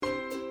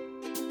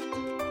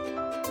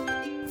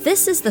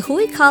This is the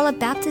Huikala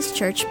Baptist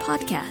Church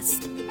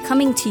podcast,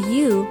 coming to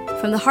you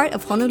from the heart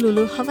of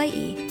Honolulu,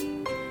 Hawaii.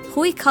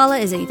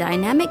 Huikala is a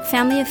dynamic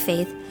family of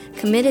faith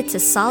committed to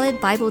solid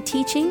Bible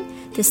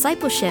teaching,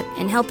 discipleship,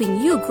 and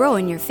helping you grow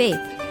in your faith.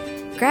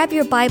 Grab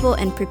your Bible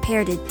and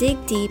prepare to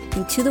dig deep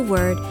into the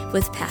Word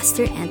with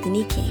Pastor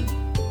Anthony King.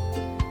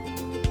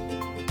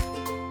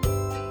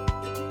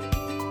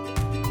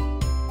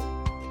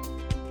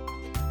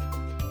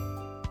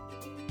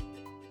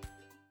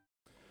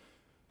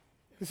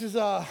 This is,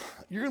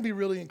 you're going to be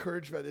really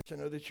encouraged by this. I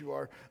know that you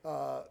are.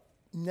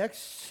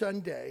 Next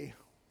Sunday,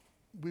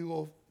 we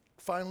will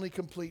finally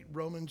complete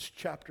Romans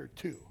chapter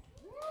 2.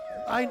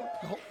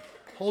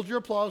 Hold your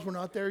applause. We're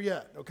not there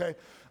yet, okay?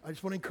 I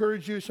just want to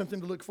encourage you,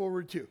 something to look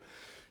forward to.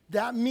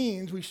 That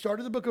means we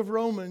started the book of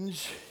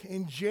Romans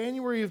in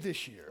January of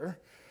this year.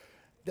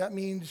 That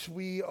means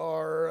we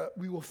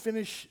will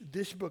finish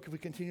this book if we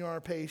continue on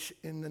our pace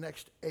in the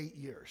next 8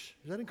 years.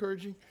 Is that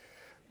encouraging?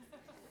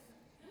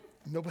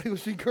 Nobody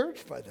was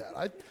encouraged by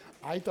that.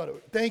 I thought it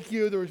would. Thank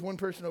you. There was one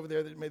person over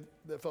there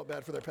that felt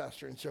bad for their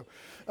pastor. And so,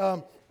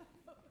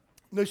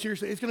 no,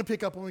 seriously, it's going to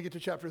pick up when we get to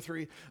chapter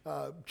 3.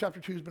 Chapter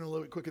 2 has been a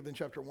little bit quicker than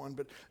chapter 1.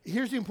 But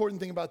here's the important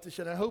thing about this,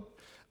 and I hope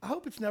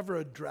it's never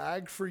a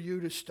drag for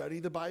you to study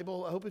the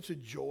Bible. I hope it's a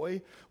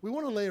joy. We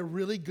want to lay a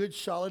really good,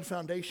 solid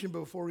foundation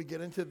before we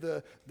get into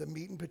the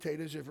meat and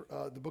potatoes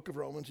of the book of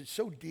Romans. It's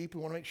so deep. We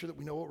want to make sure that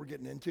we know what we're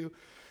getting into.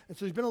 And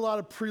so there's been a lot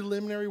of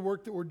preliminary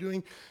work that we're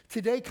doing.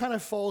 Today kind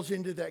of falls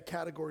into that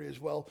category as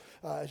well.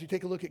 As you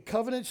take a look at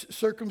covenants,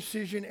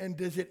 circumcision, and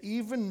does it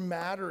even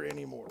matter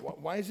anymore?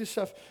 Why is this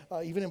stuff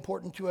even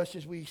important to us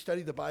as we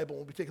study the Bible?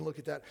 We'll be taking a look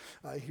at that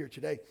here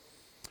today.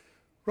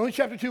 Romans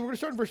chapter 2, we're going to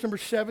start in verse number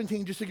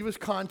 17 just to give us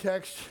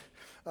context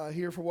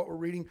here for what we're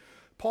reading.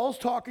 Paul's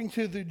talking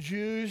to the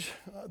Jews.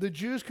 The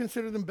Jews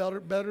consider them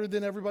better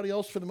than everybody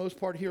else for the most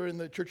part here in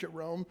the church at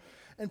Rome.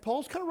 And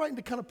Paul's kind of writing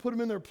to kind of put them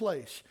in their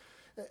place.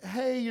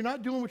 Hey, you're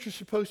not doing what you're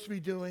supposed to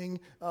be doing.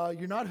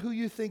 You're not who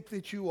you think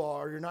that you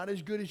are. You're not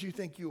as good as you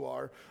think you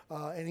are.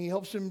 And he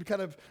helps them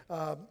kind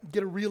of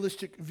get a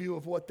realistic view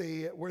of where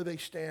they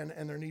stand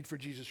and their need for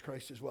Jesus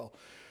Christ as well.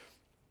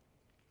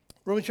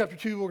 Romans chapter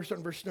 2, we're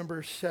starting verse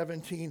number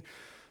 17.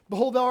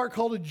 Behold, thou art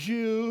called a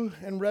Jew,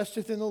 and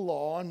resteth in the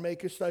law, and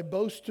makest thy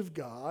boast of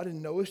God,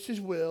 and knowest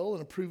his will,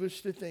 and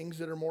approvest the things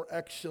that are more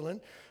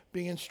excellent,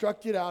 being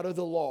instructed out of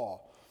the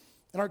law.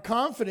 And art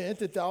confident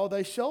that thou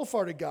thyself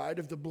art a guide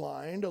of the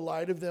blind, a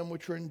light of them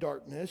which are in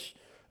darkness,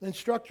 an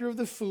instructor of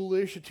the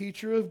foolish, a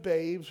teacher of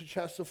babes, which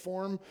hast the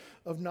form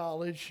of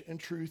knowledge and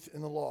truth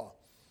in the law.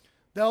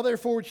 Thou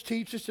therefore which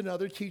teachest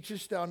another,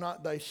 teachest thou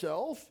not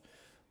thyself?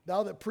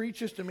 Thou that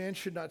preachest a man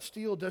should not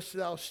steal, dost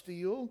thou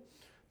steal?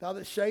 Thou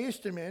that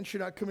sayest a man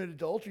should not commit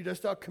adultery,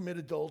 dost thou commit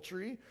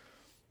adultery?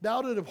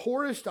 Thou that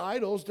abhorrest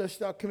idols, dost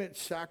thou commit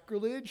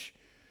sacrilege?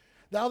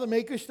 Thou that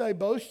makest thy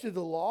boast of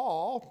the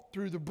law,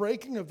 through the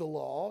breaking of the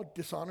law,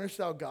 dishonorest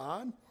thou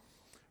God?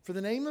 For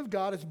the name of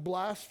God is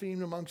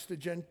blasphemed amongst the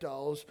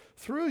Gentiles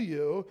through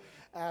you,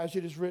 as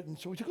it is written.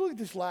 So we took a look at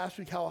this last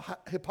week, how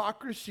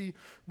hypocrisy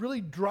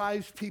really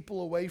drives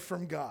people away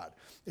from God.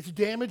 It's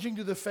damaging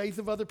to the faith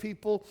of other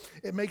people.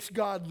 It makes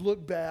God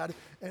look bad.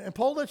 And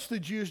Paul lets the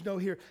Jews know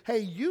here, hey,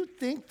 you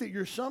think that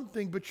you're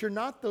something, but you're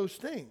not those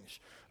things.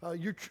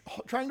 You're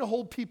trying to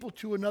hold people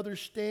to another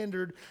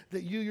standard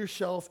that you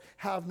yourself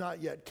have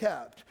not yet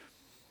kept.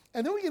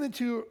 And then we get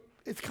into,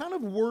 it's kind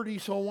of wordy,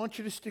 so I want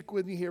you to stick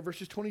with me here,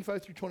 verses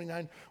 25 through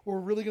 29, where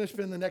we're really going to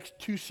spend the next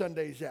 2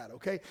 Sundays at,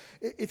 okay?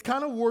 It's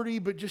kind of wordy,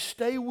 but just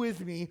stay with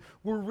me.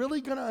 We're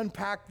really going to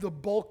unpack the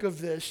bulk of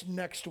this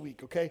next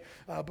week, okay?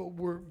 But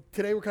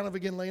today we're kind of,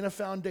 again, laying a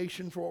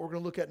foundation for what we're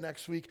going to look at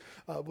next week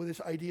with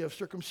this idea of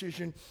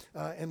circumcision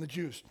and the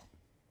Jews.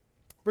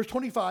 Verse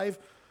 25,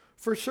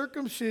 for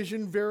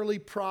circumcision verily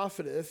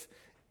profiteth,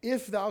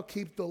 if thou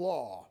keep the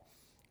law.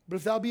 But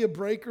if thou be a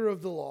breaker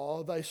of the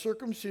law, thy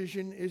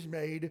circumcision is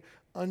made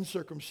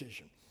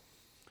uncircumcision.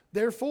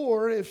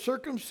 Therefore, if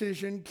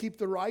circumcision keep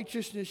the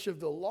righteousness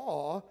of the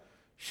law,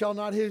 shall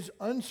not his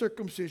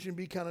uncircumcision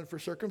be counted for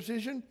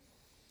circumcision?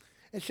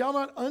 And shall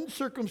not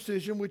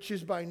uncircumcision, which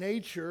is by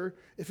nature,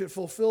 if it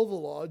fulfill the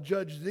law,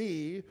 judge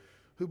thee,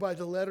 who by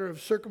the letter of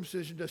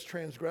circumcision dost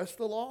transgress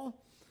the law?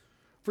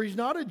 For he's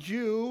not a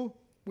Jew,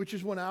 which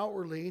is one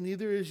outwardly,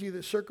 neither is he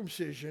the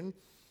circumcision,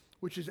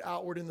 which is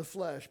outward in the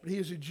flesh. But he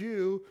is a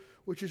Jew,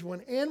 which is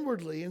one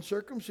inwardly, and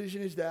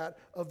circumcision is that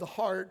of the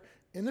heart,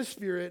 in the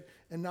spirit,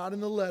 and not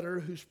in the letter,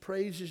 whose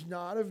praise is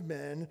not of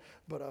men,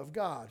 but of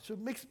God. So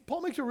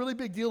Paul makes a really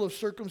big deal of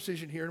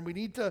circumcision here, and we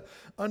need to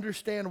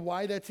understand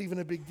why that's even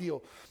a big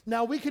deal.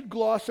 Now, we could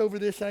gloss over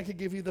this, and I could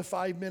give you the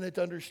 5-minute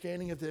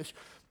understanding of this,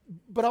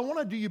 but I want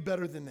to do you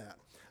better than that.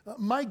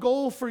 My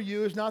goal for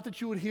you is not that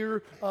you would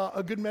hear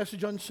a good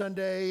message on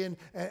Sunday and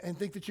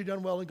think that you've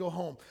done well and go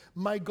home.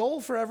 My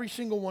goal for every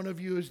single one of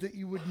you is that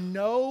you would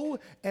know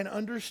and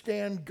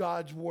understand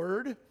God's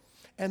word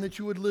and that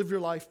you would live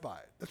your life by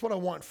it. That's what I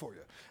want for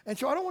you. And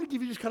so I don't want to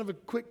give you just kind of a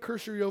quick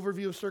cursory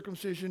overview of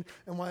circumcision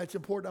and why it's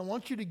important. I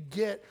want you to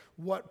get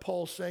what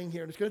Paul's saying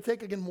here. And it's going to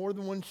take, again, more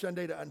than one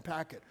Sunday to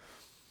unpack it.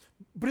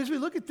 But as we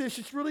look at this,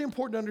 it's really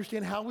important to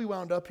understand how we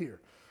wound up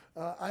here.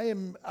 I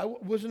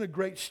wasn't a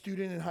great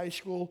student in high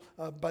school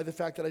by the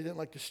fact that I didn't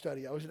like to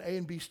study. I was an A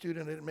and B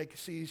student. I didn't make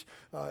C's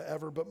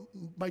ever. But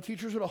my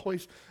teachers would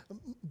always,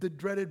 the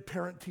dreaded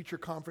parent-teacher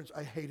conference,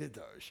 I hated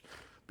those.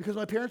 Because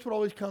my parents would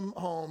always come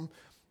home.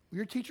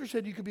 Your teacher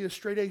said you could be a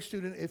straight A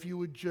student if you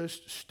would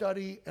just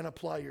study and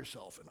apply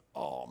yourself. And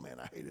oh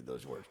man, I hated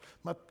those words.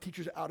 My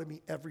teachers outed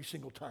me every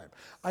single time.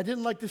 I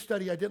didn't like to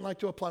study. I didn't like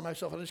to apply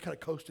myself. I just kind of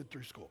coasted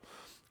through school.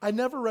 I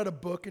never read a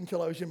book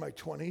until I was in my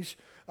 20s.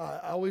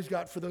 I always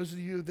got, for those of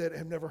you that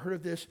have never heard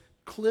of this,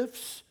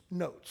 Cliff's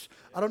Notes.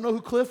 I don't know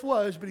who Cliff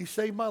was, but he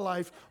saved my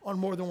life on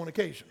more than one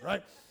occasion,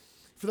 right?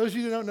 For those of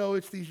you who don't know,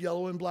 it's these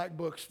yellow and black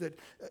books that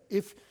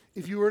if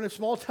you were in a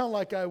small town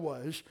like I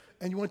was,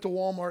 and you went to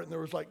Walmart and there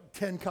was like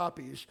 10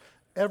 copies,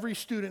 every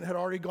student had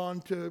already gone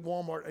to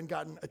Walmart and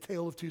gotten A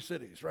Tale of Two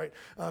Cities, right?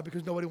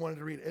 Because nobody wanted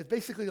to read it. It's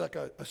basically like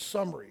a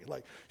summary,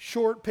 like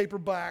short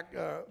paperback,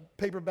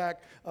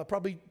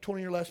 probably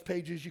 20 or less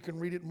pages. You can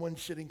read it in one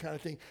sitting kind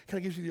of thing. Kind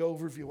of gives you the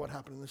overview of what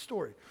happened in the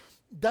story.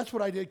 That's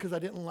what I did because I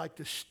didn't like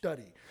to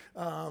study.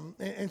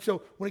 And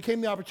so when it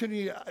came to the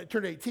opportunity, I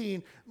turned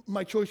 18,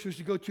 my choice was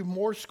to go to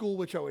more school,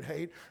 which I would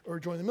hate, or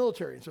join the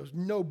military. And so it was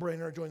no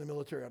brainer to join the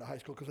military out of high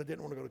school because I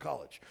didn't want to go to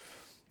college.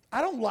 I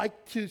don't like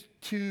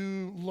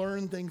to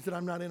learn things that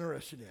I'm not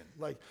interested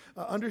in, like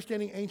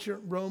understanding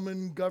ancient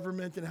Roman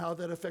government and how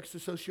that affects the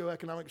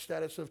socioeconomic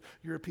status of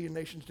European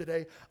nations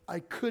today. I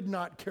could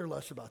not care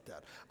less about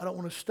that. I don't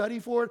want to study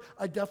for it.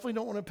 I definitely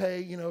don't want to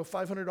pay,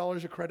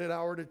 $500 a credit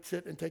hour to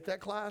sit and take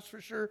that class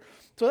for sure.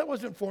 So that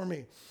wasn't for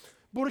me.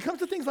 But when it comes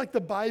to things like the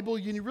Bible,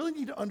 you really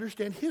need to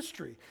understand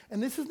history.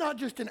 And this is not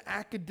just an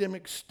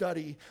academic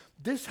study.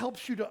 This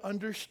helps you to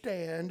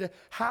understand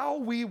how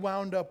we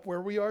wound up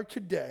where we are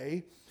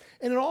today.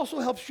 And it also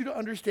helps you to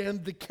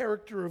understand the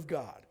character of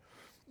God.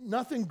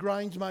 Nothing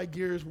grinds my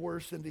gears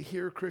worse than to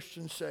hear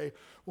Christians say,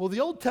 well, the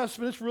Old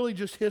Testament is really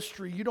just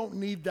history. You don't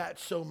need that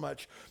so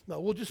much. No,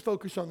 we'll just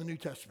focus on the New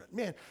Testament.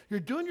 Man, you're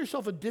doing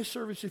yourself a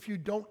disservice if you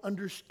don't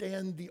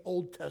understand the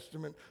Old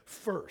Testament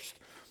first.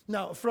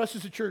 Now, for us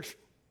as a church,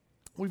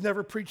 we've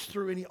never preached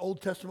through any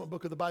Old Testament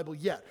book of the Bible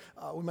yet.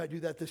 We might do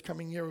that this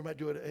coming year. We might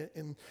do it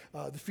in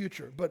the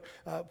future. But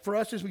for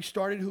us, as we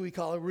started Who We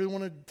Call It, we really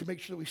wanted to make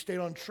sure that we stayed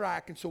on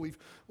track. And so we've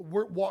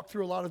walked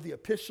through a lot of the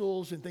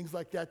epistles and things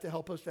like that to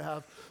help us to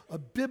have a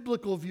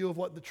biblical view of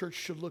what the church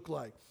should look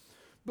like.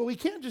 But we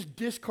can't just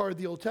discard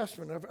the Old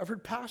Testament. I've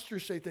heard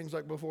pastors say things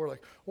like before,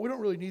 like, well, we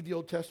don't really need the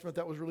Old Testament.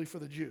 That was really for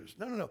the Jews.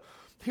 No.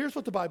 Here's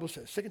what the Bible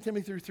says, 2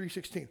 Timothy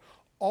 3:16.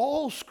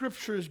 All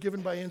Scripture is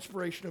given by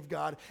inspiration of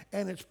God,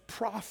 and it's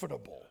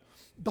profitable.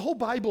 The whole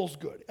Bible's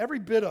good, every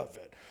bit of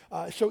it.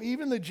 So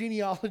even the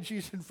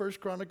genealogies in 1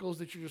 Chronicles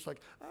that you're just like,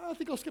 I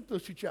think I'll skip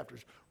those 2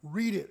 chapters.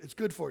 Read it. It's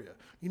good for you.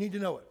 You need to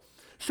know it.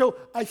 So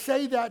I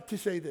say that to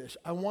say this.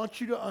 I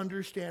want you to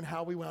understand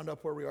how we wound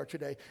up where we are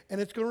today,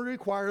 and it's going to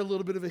require a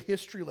little bit of a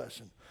history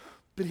lesson.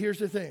 But here's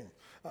the thing.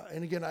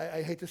 And again,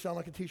 I hate to sound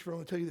like a teacher, but I'm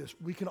going to tell you this.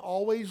 We can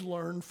always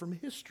learn from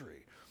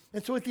history.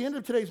 And so at the end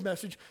of today's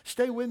message,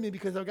 stay with me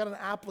because I've got an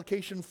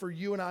application for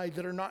you and I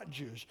that are not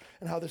Jews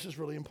and how this is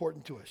really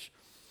important to us.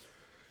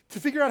 To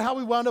figure out how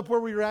we wound up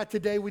where we are at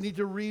today, we need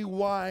to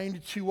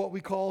rewind to what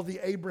we call the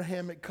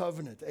Abrahamic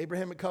covenant. The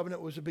Abrahamic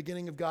covenant was the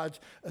beginning of God's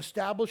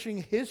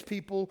establishing his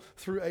people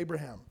through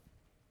Abraham.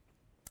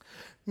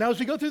 Now, as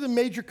we go through the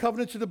major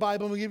covenants of the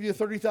Bible, I'm going to give you a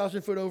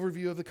 30,000-foot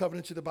overview of the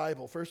covenants of the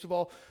Bible. First of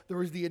all, there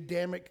was the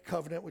Adamic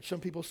covenant, which some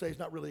people say is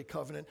not really a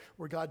covenant,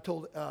 where God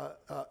told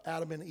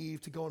Adam and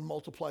Eve to go and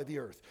multiply the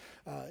earth.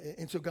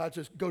 And so God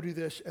says, go do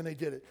this, and they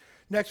did it.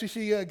 Next, we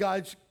see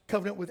God's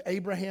covenant with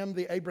Abraham,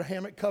 the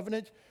Abrahamic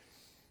covenant.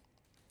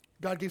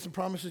 God gave some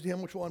promises to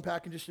him, which we'll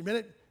unpack in just a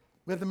minute.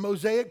 We have the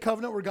Mosaic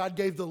covenant, where God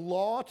gave the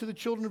law to the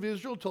children of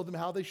Israel, told them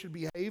how they should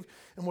behave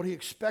and what he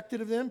expected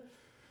of them.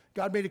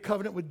 God made a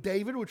covenant with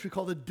David, which we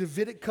call the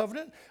Davidic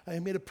covenant.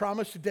 He made a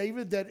promise to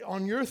David that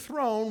on your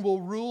throne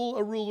will rule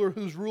a ruler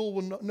whose rule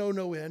will know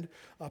no end,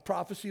 a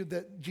prophecy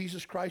that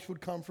Jesus Christ would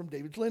come from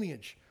David's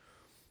lineage.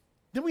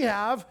 Then we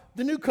have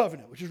the New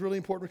Covenant, which is really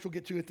important, which we'll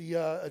get to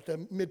at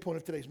the midpoint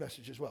of today's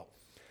message as well.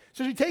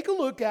 So as we take a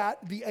look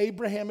at the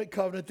Abrahamic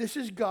covenant, this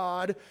is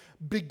God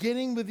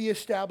beginning with the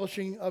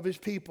establishing of his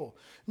people.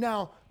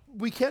 Now,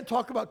 we can't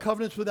talk about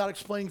covenants without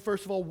explaining,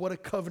 first of all, what a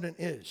covenant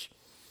is.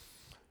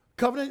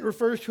 Covenant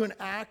refers to an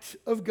act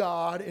of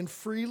God in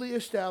freely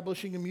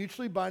establishing a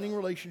mutually binding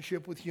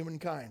relationship with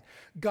humankind.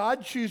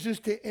 God chooses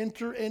to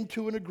enter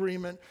into an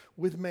agreement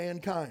with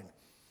mankind.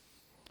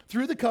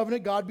 Through the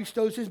covenant, God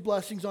bestows his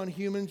blessings on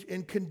humans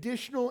in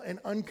conditional and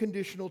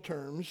unconditional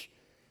terms.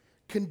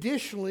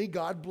 Conditionally,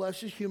 God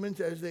blesses humans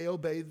as they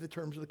obey the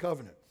terms of the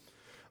covenant.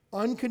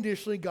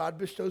 Unconditionally, God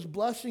bestows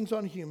blessings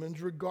on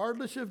humans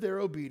regardless of their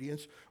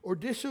obedience or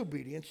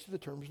disobedience to the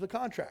terms of the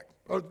contract,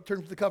 or the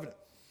terms of the covenant.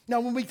 Now,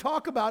 when we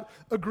talk about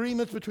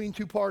agreements between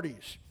two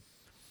parties,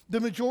 the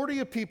majority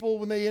of people,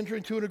 when they enter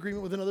into an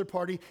agreement with another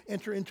party,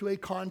 enter into a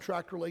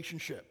contract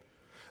relationship.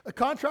 A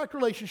contract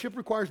relationship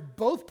requires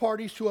both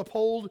parties to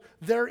uphold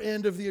their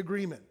end of the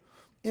agreement.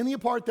 In the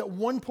part that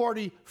one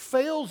party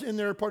fails in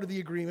their part of the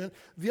agreement,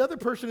 the other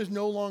person is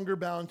no longer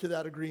bound to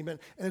that agreement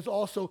and is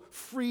also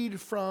freed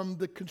from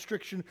the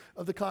constriction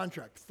of the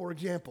contract. For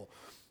example,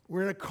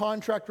 we're in a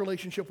contract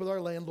relationship with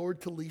our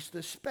landlord to lease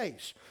this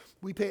space.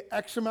 We pay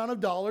X amount of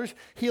dollars.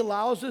 He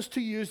allows us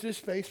to use this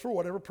space for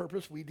whatever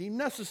purpose we deem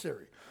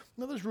necessary.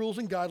 Now, there's rules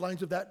and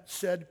guidelines of that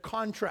said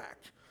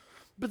contract.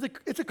 But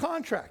it's a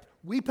contract.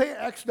 We pay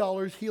X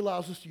dollars. He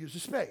allows us to use the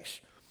space.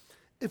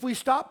 If we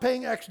stop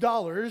paying X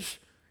dollars,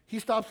 he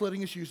stops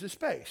letting us use the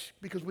space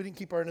because we didn't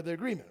keep our end of the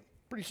agreement.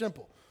 Pretty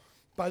simple.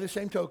 By the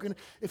same token,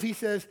 if he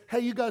says, hey,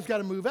 you guys got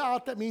to move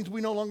out, that means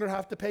we no longer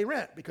have to pay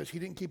rent because he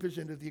didn't keep his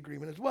end of the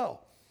agreement as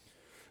well.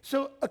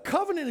 So a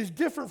covenant is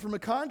different from a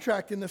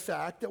contract in the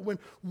fact that when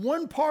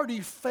one party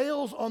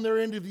fails on their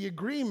end of the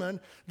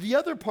agreement, the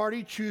other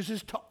party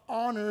chooses to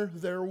honor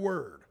their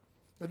word.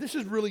 Now, this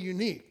is really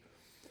unique.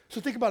 So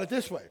think about it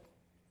this way.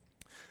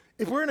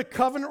 If we're in a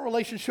covenant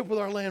relationship with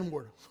our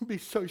landlord, it would be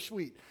so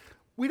sweet.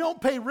 We don't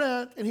pay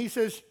rent, and he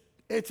says,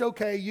 it's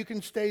okay, you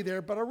can stay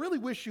there, but I really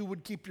wish you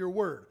would keep your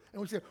word.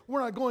 And we say,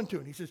 we're not going to.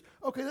 And he says,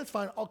 okay, that's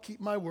fine, I'll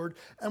keep my word.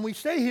 And we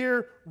stay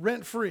here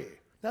rent-free.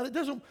 Now,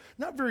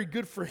 not very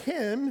good for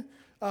him,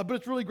 but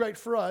it's really great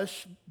for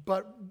us,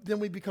 but then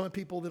we become a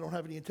people that don't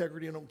have any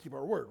integrity and don't keep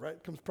our word, right?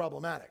 It becomes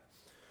problematic.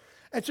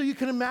 And so you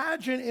can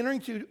imagine entering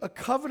into a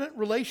covenant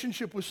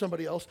relationship with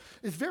somebody else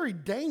is very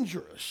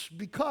dangerous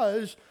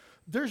because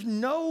there's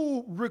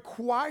no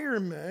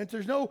requirement,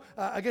 there's no,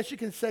 I guess you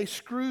can say,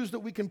 screws that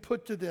we can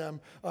put to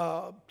them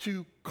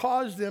to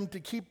cause them to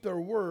keep their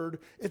word.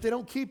 If they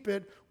don't keep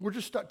it, we're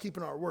just stuck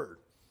keeping our word.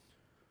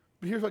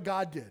 But here's what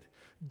God did.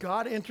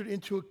 God entered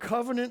into a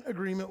covenant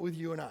agreement with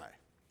you and I.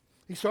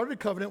 He started a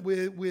covenant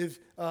with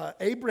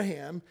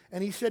Abraham,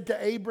 and he said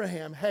to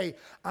Abraham, hey,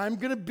 I'm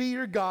going to be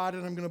your God,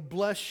 and I'm going to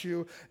bless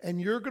you,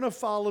 and you're going to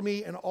follow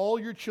me, and all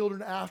your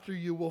children after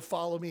you will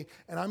follow me,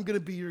 and I'm going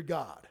to be your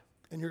God,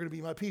 and you're going to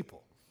be my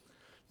people.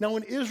 Now,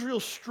 when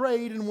Israel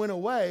strayed and went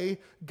away,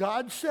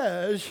 God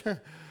says,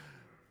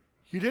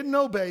 you didn't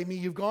obey me,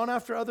 you've gone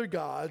after other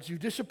gods, you've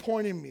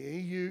disappointed me,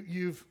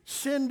 you've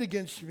sinned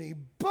against me,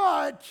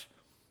 but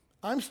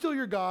I'm still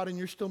your God, and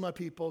you're still my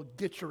people.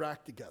 Get your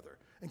act together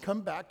and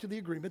come back to the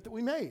agreement that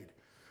we made.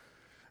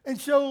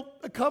 And so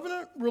a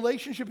covenant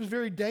relationship is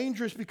very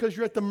dangerous because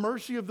you're at the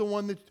mercy of the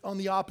one that's on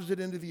the opposite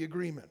end of the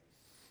agreement.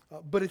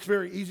 But it's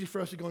very easy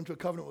for us to go into a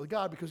covenant with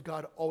God because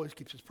God always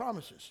keeps his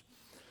promises.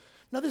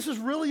 Now, this is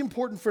really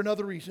important for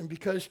another reason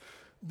because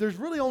there's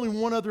really only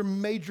one other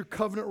major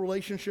covenant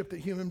relationship that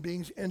human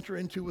beings enter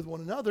into with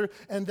one another,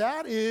 and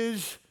that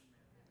is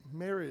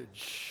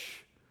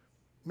marriage.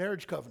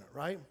 Marriage covenant,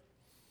 right?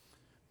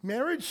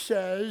 Marriage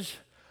says,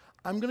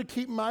 I'm going to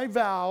keep my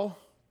vow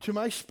to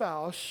my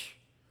spouse,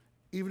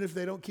 even if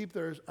they don't keep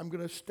theirs. I'm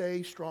going to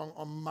stay strong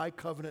on my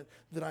covenant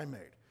that I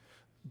made.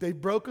 They've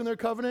broken their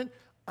covenant.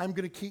 I'm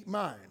going to keep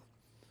mine.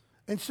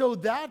 And so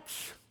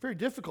that's very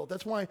difficult.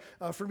 That's why,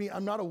 for me,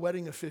 I'm not a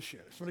wedding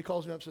officiant. Somebody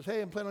calls me up and says,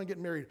 hey, I'm planning on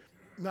getting married.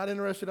 Not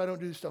interested. I don't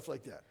do stuff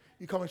like that.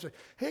 You call me and say,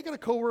 hey, I got a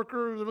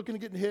coworker. They're looking to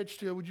get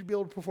hitched. Would you be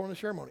able to perform the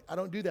ceremony? I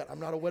don't do that. I'm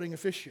not a wedding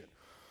officiant.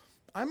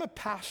 I'm a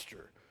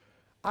pastor.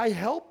 I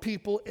help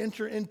people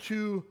enter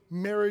into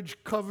marriage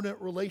covenant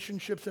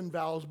relationships and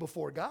vows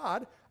before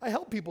God. I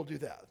help people do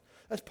that.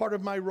 That's part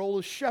of my role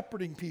as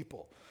shepherding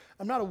people.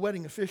 I'm not a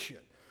wedding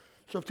officiant.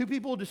 So if two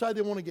people decide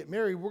they want to get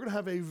married, we're going to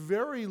have a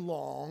very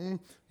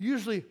long,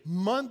 usually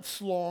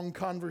months-long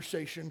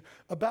conversation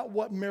about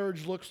what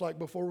marriage looks like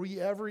before we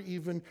ever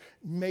even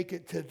make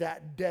it to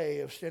that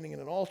day of standing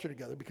in an altar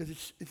together because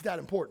it's that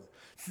important.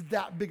 It's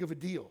that big of a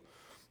deal.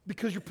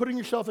 Because you're putting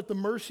yourself at the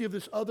mercy of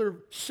this other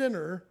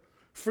sinner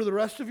for the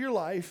rest of your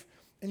life,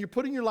 and you're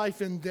putting your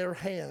life in their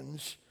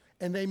hands,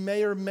 and they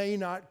may or may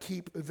not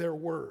keep their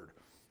word.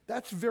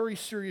 That's very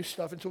serious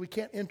stuff, and so we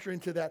can't enter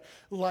into that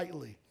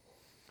lightly.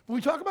 When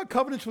we talk about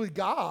covenants with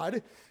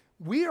God,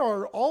 we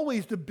are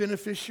always the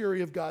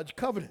beneficiary of God's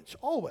covenants,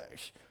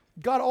 always.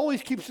 God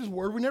always keeps his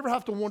word. We never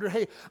have to wonder,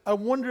 hey, I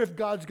wonder if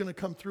God's going to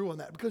come through on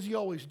that, because he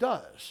always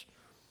does.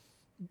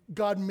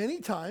 God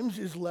many times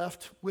is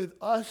left with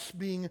us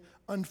being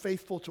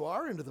unfaithful to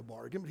our end of the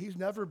bargain, but he's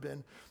never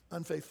been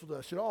unfaithful to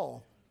us at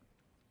all.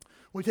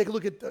 When we take a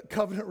look at the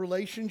covenant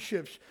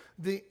relationships,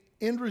 the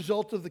end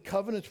result of the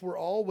covenants were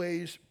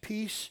always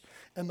peace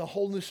and the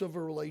wholeness of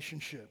a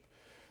relationship.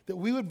 That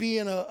we would be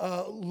in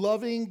a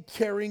loving,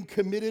 caring,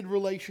 committed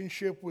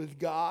relationship with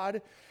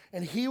God,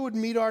 and he would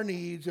meet our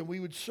needs, and we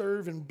would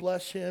serve and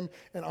bless him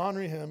and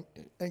honor him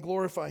and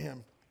glorify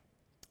him.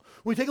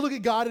 When we take a look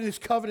at God and his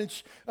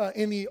covenants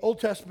in the Old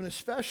Testament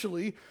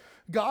especially,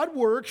 God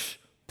works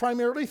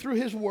primarily through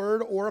his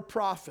word or a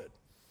prophet.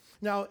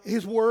 Now,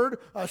 his word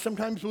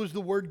sometimes was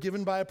the word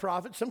given by a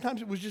prophet.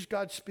 Sometimes it was just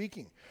God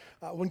speaking.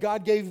 When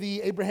God gave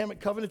the Abrahamic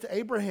covenant to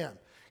Abraham,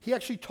 he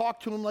actually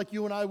talked to him like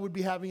you and I would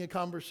be having a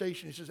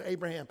conversation. He says,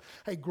 Abraham,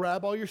 hey,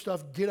 grab all your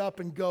stuff, get up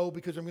and go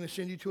because I'm going to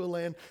send you to a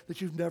land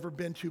that you've never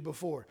been to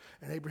before.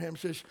 And Abraham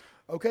says,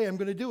 okay, I'm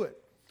going to do it.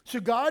 So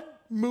God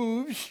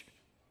moves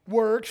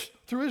works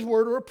through his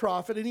word or a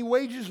prophet, and he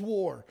wages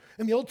war.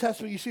 In the Old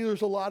Testament, you see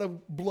there's a lot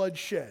of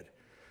bloodshed.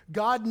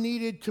 God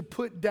needed to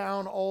put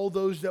down all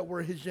those that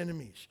were his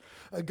enemies.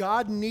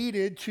 God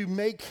needed to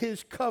make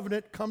his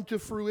covenant come to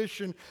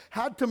fruition,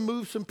 had to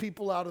move some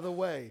people out of the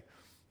way.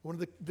 One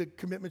of the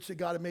commitments that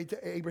God had made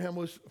to Abraham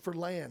was for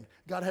land.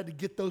 God had to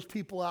get those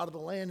people out of the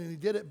land, and he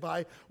did it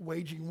by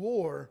waging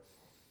war.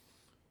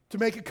 To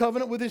make a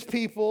covenant with his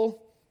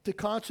people, to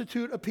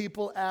constitute a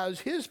people as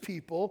his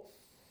people,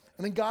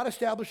 and then God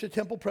established a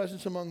temple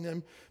presence among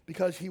them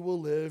because he will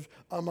live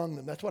among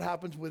them. That's what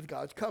happens with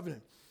God's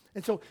covenant.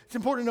 And so it's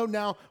important to note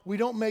now, we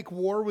don't make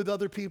war with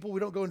other people.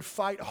 We don't go and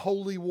fight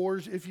holy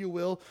wars, if you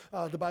will.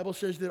 The Bible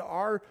says that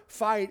our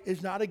fight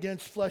is not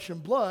against flesh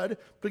and blood,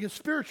 but against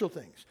spiritual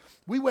things.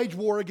 We wage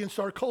war against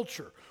our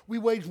culture. We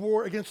wage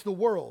war against the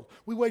world.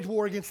 We wage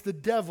war against the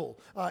devil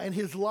and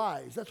his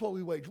lies. That's what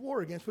we wage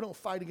war against. We don't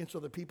fight against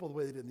other people the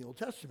way they did in the Old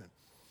Testament.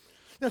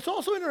 Now, it's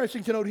also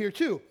interesting to note here,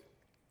 too,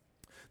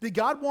 that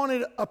God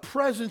wanted a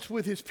presence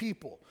with his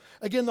people.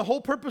 Again, the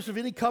whole purpose of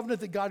any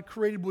covenant that God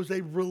created was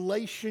a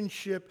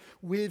relationship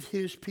with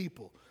his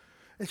people.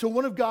 And so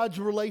one of God's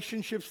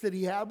relationships that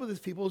he had with his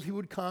people is he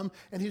would come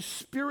and his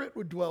spirit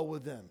would dwell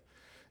with them.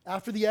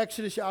 After the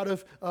Exodus out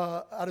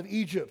of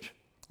Egypt,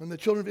 when the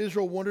children of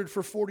Israel wandered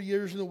for 40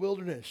 years in the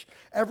wilderness,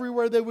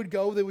 everywhere they would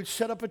go, they would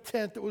set up a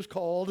tent that was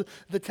called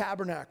the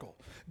tabernacle.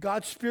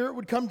 God's Spirit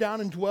would come down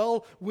and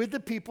dwell with the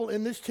people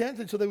in this tent,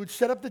 and so they would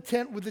set up the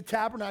tent with the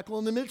tabernacle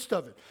in the midst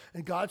of it.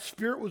 And God's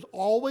Spirit was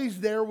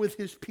always there with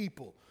his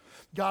people.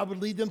 God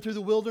would lead them through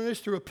the wilderness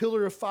through a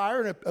pillar of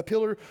fire and a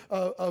pillar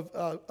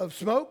of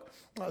smoke,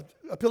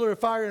 a pillar of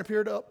fire and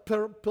a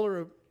pillar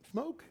of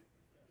smoke?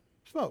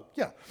 Smoke,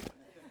 yeah.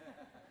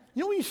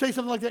 You know when you say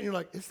something like that and you're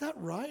like, is that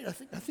right? I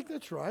think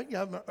that's right.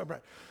 Yeah, I'm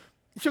right.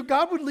 So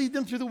God would lead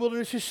them through the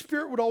wilderness. His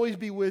Spirit would always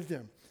be with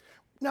them.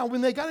 Now, when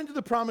they got into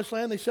the promised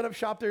land, they set up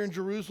shop there in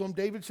Jerusalem.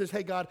 David says,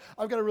 hey, God,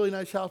 I've got a really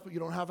nice house, but you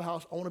don't have a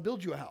house. I want to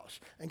build you a house.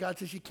 And God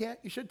says, you can't.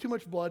 You shed too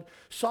much blood.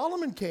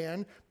 Solomon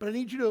can, but I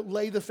need you to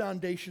lay the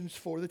foundations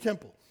for the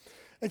temple.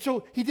 And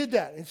so he did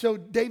that. And so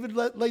David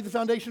laid the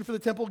foundation for the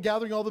temple,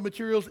 gathering all the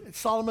materials.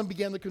 Solomon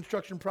began the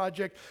construction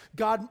project.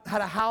 God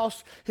had a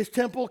house. His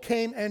temple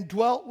came and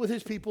dwelt with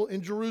his people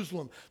in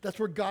Jerusalem. That's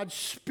where God's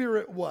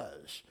Spirit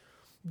was.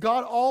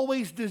 God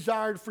always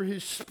desired for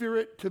his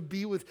Spirit to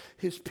be with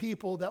his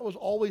people. That was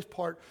always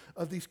part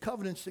of these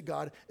covenants that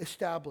God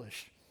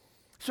established.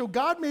 So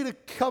God made a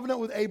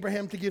covenant with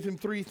Abraham to give him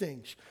three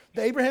things.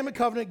 The Abrahamic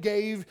covenant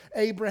gave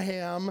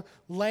Abraham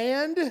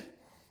land,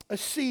 a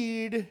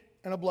seed,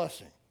 and a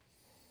blessing.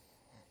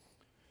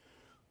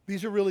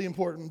 These are really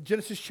important.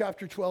 Genesis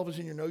chapter 12 is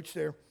in your notes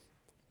there.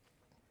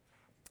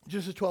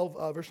 Genesis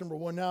 12, verse number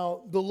 1.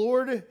 Now, the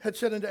Lord had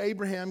said unto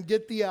Abraham,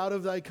 get thee out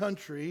of thy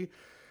country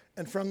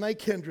and from thy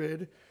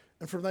kindred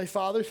and from thy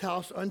father's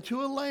house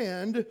unto a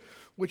land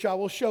which I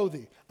will show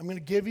thee. I'm going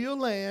to give you a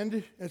land,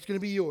 and it's going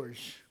to be yours.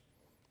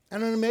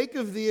 And I'm going to make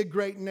of thee a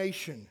great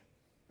nation,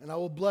 and I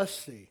will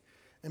bless thee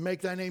and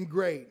make thy name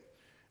great,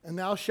 and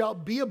thou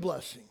shalt be a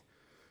blessing.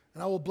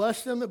 And I will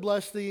bless them that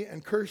bless thee,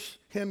 and curse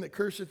him that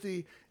curseth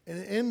thee.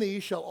 And in thee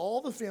shall all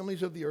the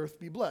families of the earth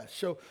be blessed.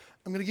 So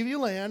I'm going to give you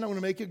land. I'm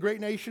going to make a great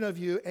nation of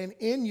you. And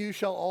in you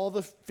shall all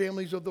the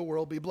families of the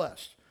world be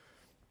blessed.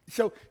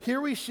 So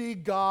here we see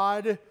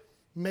God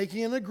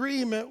making an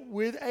agreement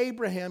with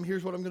Abraham.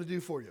 Here's what I'm going to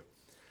do for you.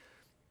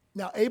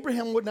 Now,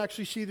 Abraham wouldn't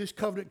actually see this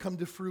covenant come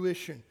to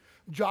fruition.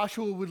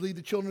 Joshua would lead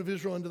the children of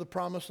Israel into the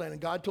promised land.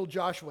 And God told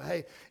Joshua,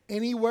 hey,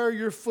 anywhere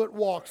your foot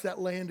walks, that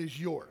land is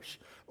yours.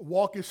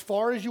 Walk as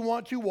far as you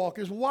want to, walk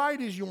as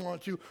wide as you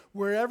want to.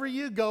 Wherever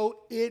you go,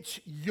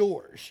 it's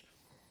yours.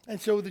 And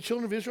so the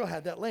children of Israel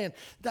had that land.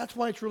 That's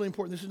why it's really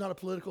important. This is not a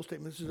political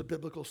statement. This is a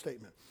biblical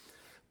statement.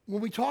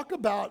 When we talk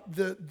about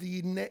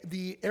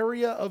the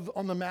area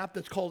on the map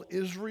that's called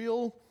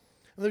Israel,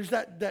 there's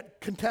that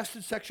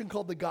contested section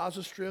called the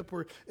Gaza Strip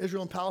where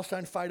Israel and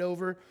Palestine fight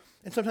over.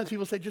 And sometimes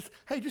people say, just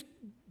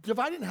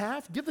divide it in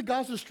half. Give the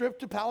Gaza Strip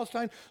to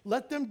Palestine.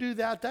 Let them do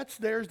that. That's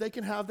theirs. They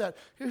can have that.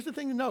 Here's the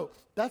thing to note.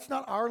 That's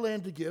not our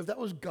land to give. That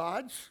was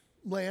God's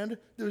land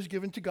that was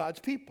given to God's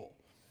people.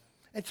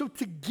 And so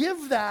to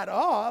give that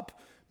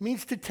up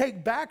means to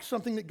take back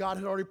something that God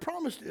had already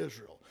promised to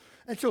Israel.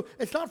 And so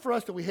it's not for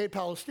us that we hate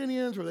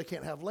Palestinians or they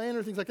can't have land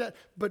or things like that,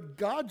 but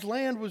God's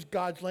land was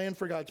God's land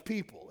for God's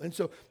people. And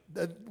so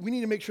we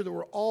need to make sure that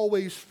we're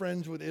always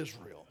friends with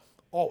Israel,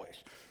 always.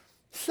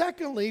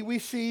 Secondly, we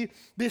see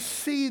this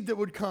seed that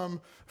would come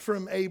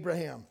from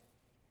Abraham.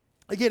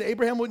 Again,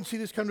 Abraham wouldn't see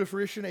this come to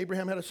fruition.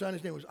 Abraham had a son.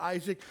 His name was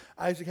Isaac.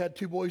 Isaac had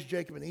two boys,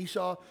 Jacob and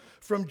Esau.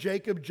 From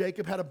Jacob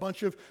had a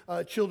bunch of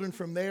children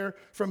from there.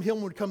 From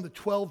him would come the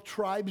 12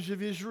 tribes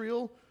of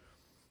Israel.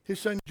 His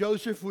son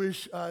Joseph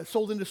was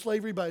sold into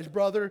slavery by his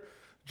brother.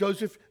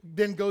 Joseph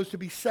then goes to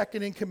be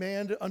second in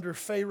command under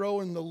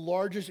Pharaoh in the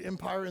largest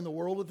empire in the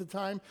world at the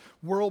time.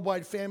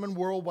 Worldwide famine,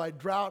 worldwide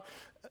drought.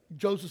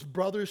 Joseph's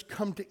brothers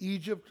come to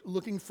Egypt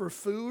looking for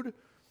food.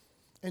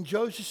 And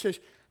Joseph says,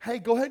 hey,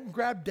 go ahead and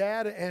grab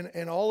dad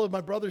and all of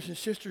my brothers and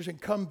sisters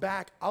and come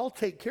back. I'll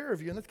take care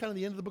of you. And that's kind of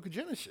the end of the book of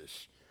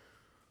Genesis.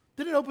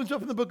 Then it opens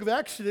up in the book of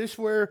Exodus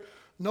where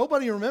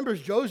nobody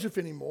remembers Joseph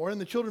anymore, and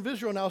the children of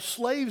Israel are now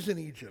slaves in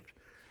Egypt.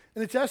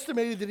 And it's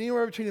estimated that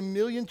anywhere between 1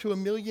 million to 1.5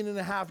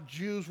 million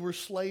Jews were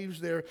slaves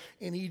there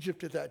in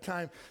Egypt at that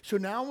time. So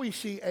now we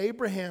see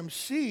Abraham's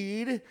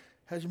seed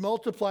has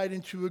multiplied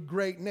into a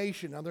great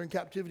nation. Now they're in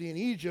captivity in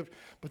Egypt,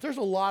 but there's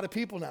a lot of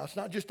people now. It's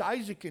not just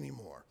Isaac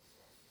anymore.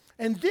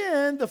 And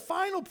then the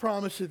final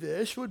promise of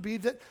this would be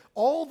that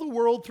all the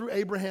world through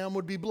Abraham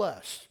would be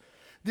blessed.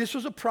 This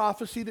was a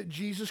prophecy that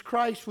Jesus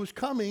Christ was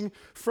coming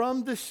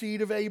from the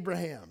seed of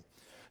Abraham.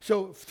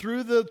 So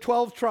through the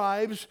 12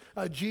 tribes,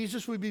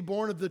 Jesus would be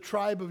born of the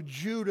tribe of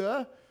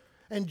Judah.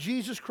 And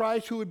Jesus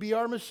Christ, who would be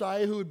our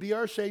Messiah, who would be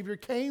our Savior,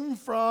 came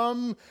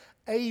from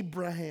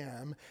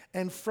Abraham.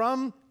 And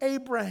from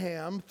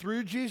Abraham,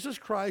 through Jesus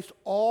Christ,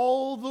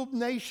 all the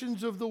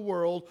nations of the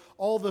world,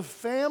 all the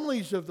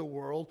families of the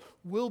world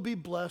will be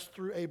blessed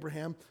through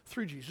Abraham,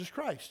 through Jesus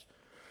Christ.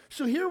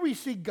 So here we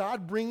see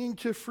God bringing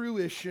to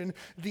fruition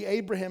the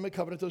Abrahamic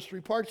covenant, those three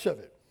parts of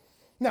it.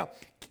 Now,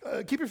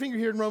 keep your finger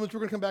here in Romans.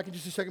 We're going to come back in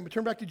just a second, but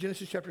turn back to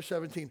Genesis chapter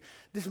 17.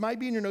 This might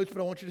be in your notes, but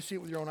I want you to see it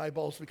with your own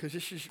eyeballs because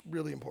this is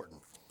really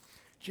important.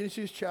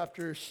 Genesis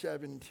chapter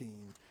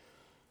 17.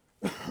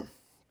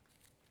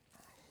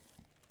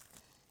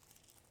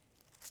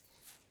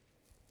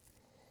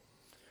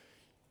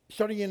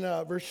 Starting in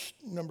verse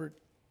number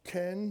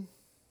 10.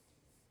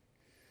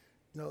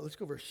 No, let's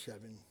go verse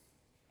 7.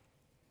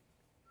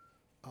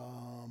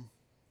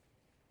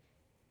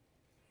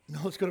 No,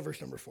 let's go to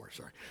verse number 4,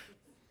 sorry.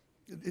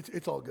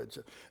 It's all good.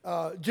 So,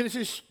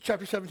 Genesis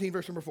chapter 17,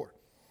 verse number 4.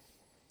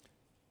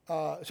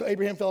 So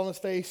Abraham fell on his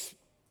face,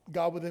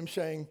 God with him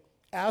saying,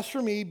 as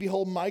for me,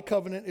 behold, my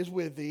covenant is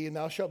with thee, and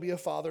thou shalt be a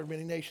father of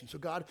many nations. So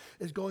God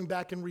is going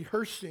back and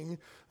rehearsing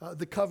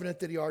the covenant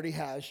that he already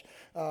has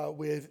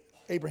with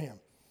Abraham.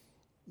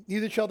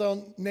 Neither shall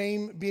thy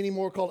name be any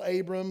more called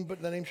Abram,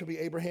 but thy name shall be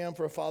Abraham,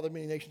 for a father of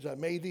many nations I have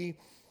made thee.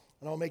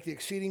 And I will make thee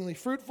exceedingly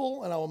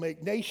fruitful, and I will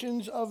make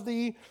nations of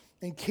thee,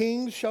 and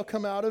kings shall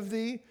come out of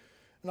thee.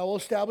 And I will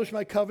establish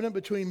my covenant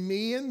between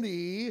me and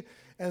thee,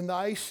 and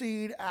thy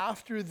seed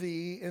after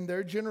thee in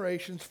their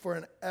generations for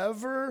an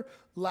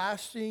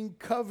everlasting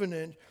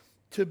covenant,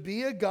 to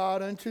be a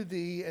God unto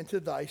thee and to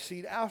thy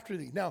seed after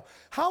thee. Now,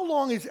 how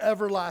long is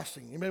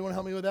everlasting? Anybody want to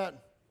help me with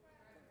that?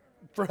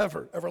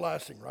 Forever,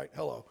 everlasting, right?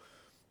 Hello.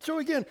 So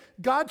again,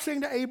 God's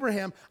saying to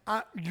Abraham,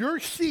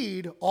 your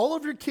seed, all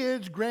of your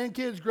kids,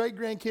 grandkids,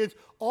 great-grandkids,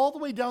 all the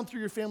way down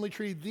through your family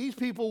tree, these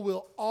people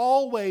will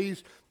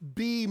always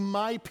be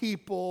my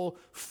people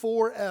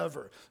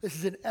forever. This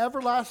is an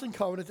everlasting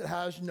covenant that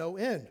has no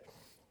end.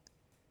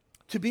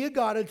 To be a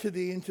God unto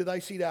thee and to thy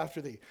seed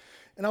after thee.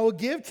 And I will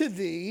give to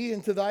thee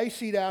and to thy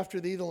seed after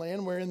thee the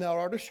land wherein thou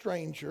art a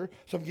stranger.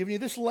 So I'm giving you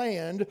this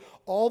land,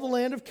 all the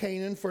land of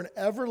Canaan, for an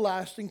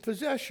everlasting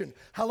possession.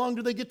 How long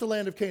do they get the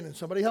land of Canaan?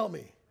 Somebody help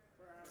me.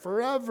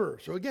 Forever.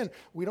 So again,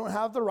 we don't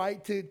have the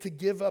right to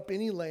give up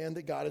any land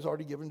that God has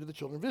already given to the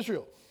children of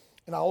Israel.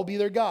 And I will be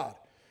their God.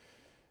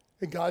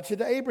 And God said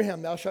to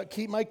Abraham, thou shalt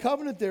keep my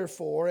covenant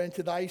therefore, and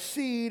to thy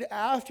seed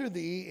after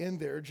thee in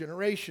their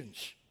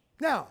generations.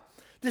 Now,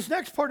 this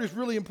next part is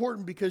really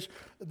important because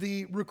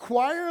the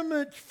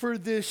requirement for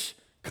this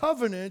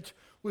covenant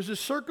was the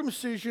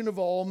circumcision of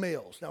all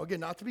males. Now,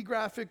 again, not to be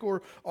graphic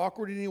or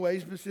awkward in any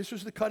ways, but this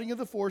was the cutting of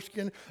the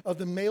foreskin of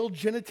the male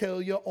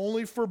genitalia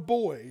only for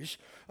boys.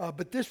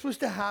 But this was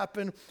to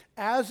happen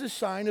as a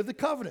sign of the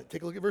covenant.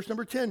 Take a look at verse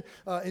number 10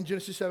 in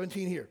Genesis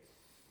 17 here.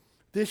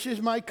 This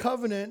is my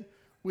covenant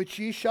which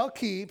ye shall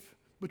keep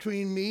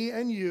between me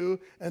and you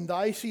and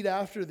thy seed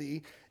after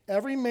thee.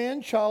 Every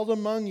man-child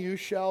among you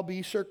shall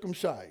be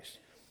circumcised.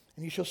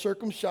 And ye shall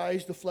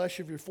circumcise the flesh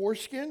of your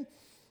foreskin.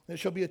 And it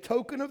shall be a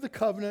token of the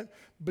covenant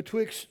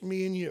betwixt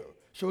me and you.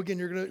 So again,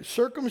 you're going to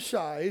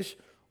circumcise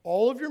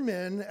all of your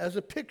men as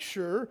a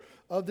picture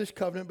of this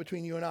covenant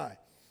between you and I.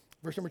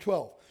 Verse number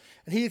 12.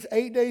 And he that's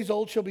 8 days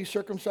old shall be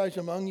circumcised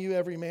among you,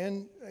 every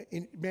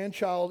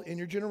man-child in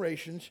your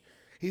generations.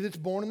 He that's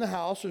born in the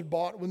house is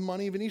bought with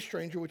money of any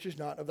stranger, which is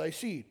not of thy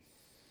seed.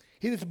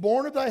 He that's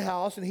born of thy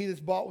house and he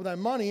that's bought with thy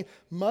money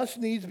must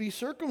needs be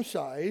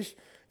circumcised,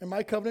 and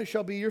my covenant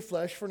shall be your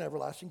flesh for an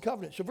everlasting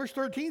covenant. So verse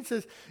 13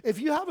 says, if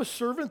you have a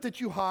servant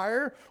that you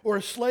hire or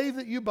a slave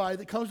that you buy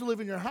that comes to live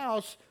in your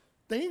house,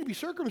 they need to be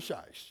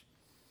circumcised.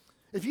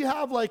 If you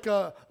have like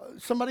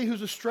somebody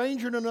who's a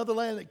stranger in another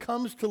land that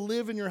comes to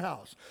live in your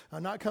house,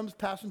 not comes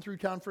passing through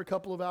town for a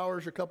couple of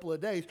hours or a couple of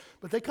days,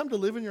 but they come to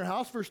live in your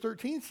house, verse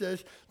 13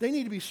 says they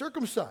need to be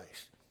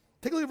circumcised.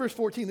 Take a look at verse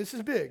 14. This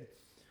is big.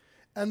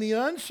 And the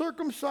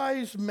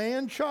uncircumcised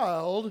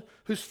man-child,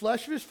 whose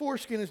flesh of his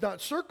foreskin is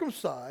not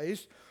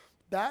circumcised,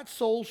 that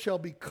soul shall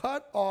be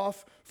cut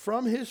off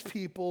from his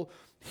people.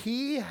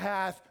 He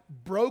hath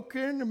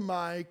broken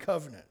my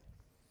covenant.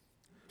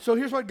 So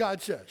here's what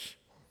God says.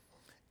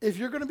 If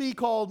you're going to be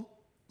called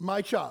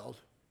my child,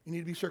 you need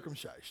to be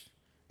circumcised.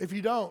 If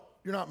you don't,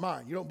 you're not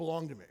mine. You don't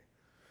belong to me.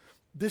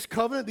 This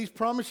covenant, these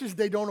promises,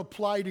 they don't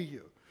apply to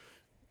you.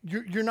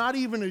 You're not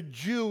even a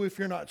Jew if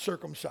you're not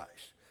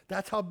circumcised.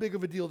 That's how big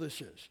of a deal this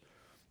is.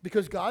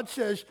 Because God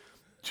says,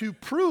 to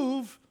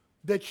prove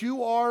that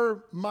you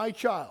are my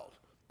child,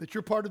 that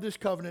you're part of this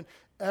covenant,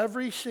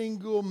 every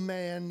single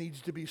man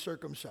needs to be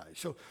circumcised.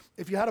 So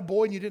if you had a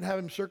boy and you didn't have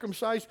him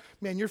circumcised,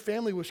 man, your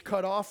family was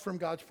cut off from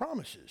God's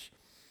promises.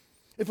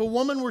 If a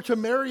woman were to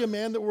marry a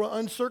man that were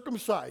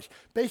uncircumcised,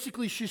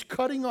 basically she's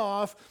cutting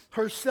off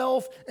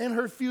herself and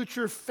her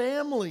future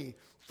family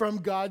from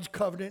God's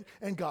covenant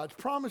and God's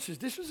promises.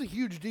 This is a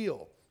huge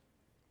deal.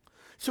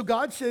 So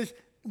God says,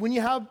 when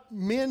you have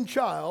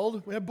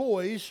child, we have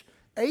boys,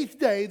 8th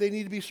day they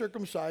need to be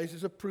circumcised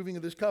as a proving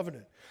of this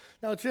covenant.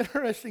 Now it's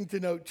interesting to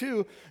note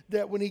too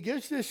that when he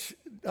gives this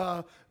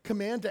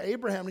command to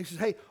Abraham, he says,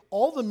 hey,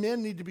 all the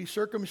men need to be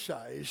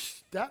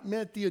circumcised. That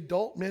meant the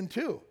adult men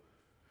too.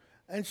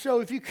 And so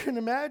if you can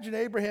imagine,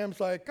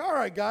 Abraham's like, all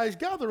right, guys,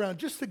 gather around,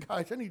 just the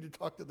guys. I need to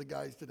talk to the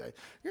guys today.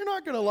 You're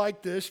not going to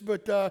like this,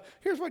 but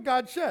here's what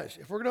God says.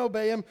 If we're going to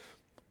obey him,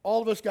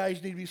 all of us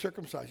guys need to be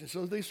circumcised. And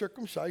so they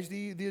circumcised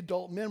the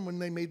adult men when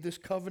they made this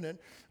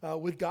covenant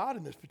with God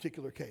in this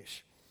particular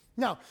case.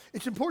 Now,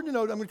 it's important to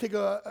note, I'm going to take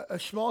a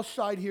small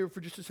side here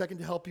for just a second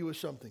to help you with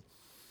something.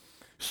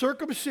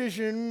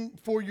 Circumcision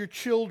for your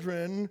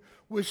children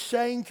was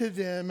saying to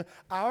them,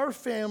 our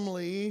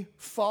family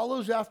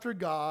follows after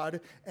God,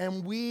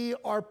 and we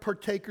are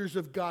partakers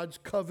of God's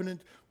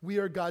covenant. We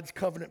are God's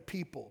covenant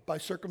people by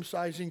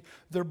circumcising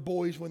their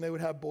boys when they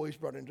would have boys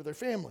brought into their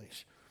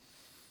families.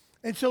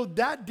 And so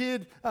that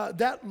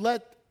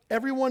let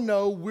everyone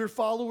know we're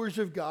followers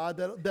of God,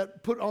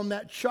 that put on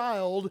that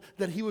child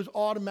that he was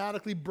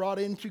automatically brought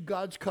into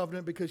God's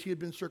covenant because he had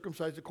been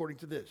circumcised according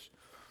to this.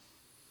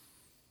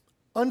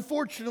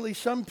 Unfortunately,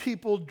 some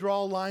people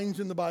draw lines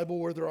in the Bible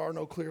where there are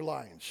no clear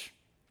lines.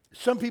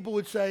 Some people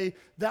would say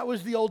that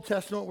was the Old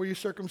Testament where you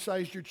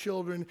circumcised your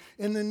children.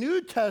 In the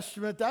New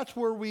Testament, that's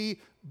where we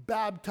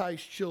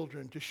baptize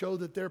children to show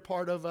that they're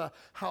part of a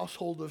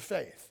household of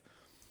faith.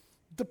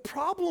 The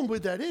problem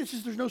with that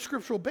is there's no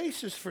scriptural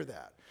basis for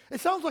that. It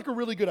sounds like a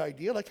really good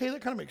idea. Like, hey,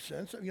 that kind of makes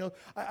sense. You know,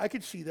 I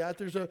could see that.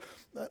 There's a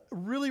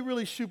really,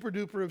 really super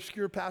duper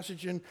obscure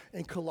passage in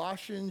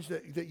Colossians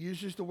that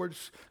uses the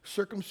words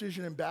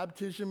circumcision and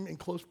baptism in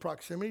close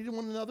proximity to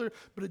one another,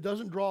 but it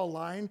doesn't draw a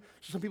line.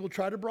 So some people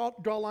try to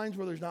draw lines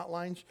where there's not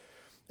lines.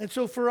 And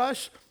so for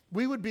us,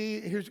 we would be,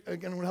 here's,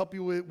 again, I'm going to help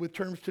you with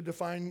terms to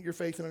define your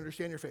faith and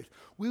understand your faith.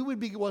 We would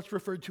be what's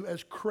referred to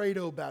as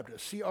Credo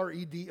Baptist,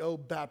 C-R-E-D-O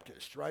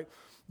Baptist, right?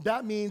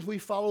 That means we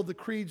follow the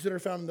creeds that are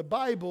found in the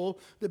Bible.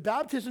 The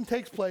baptism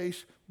takes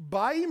place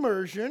by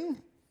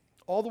immersion,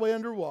 all the way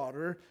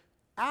underwater,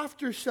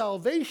 after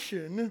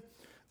salvation,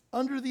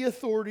 under the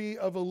authority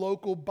of a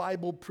local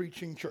Bible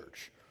preaching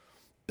church.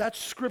 That's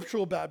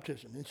scriptural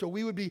baptism. And so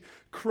we would be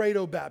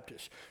Credo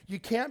Baptist. You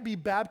can't be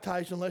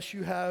baptized unless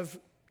you have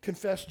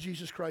confessed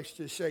Jesus Christ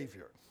as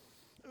Savior.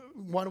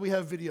 Why do we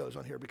have videos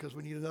on here? Because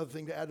we need another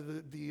thing to add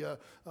to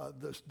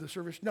the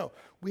service? No,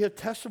 we have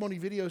testimony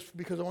videos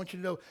because I want you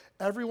to know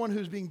everyone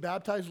who's being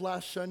baptized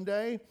last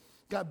Sunday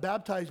got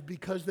baptized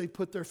because they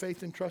put their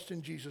faith and trust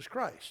in Jesus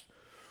Christ.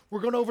 We're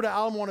going over to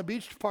Ala Moana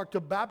Beach Park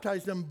to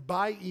baptize them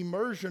by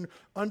immersion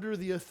under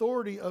the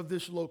authority of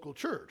this local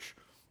church.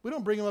 We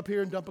don't bring them up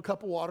here and dump a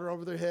cup of water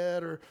over their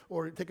head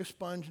or take a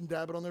sponge and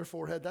dab it on their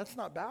forehead. That's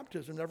not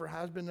baptism, never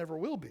has been, never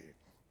will be.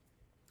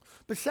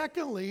 But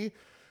secondly,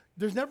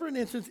 there's never an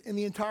instance in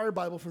the entire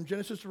Bible from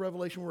Genesis to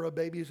Revelation where a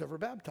baby is ever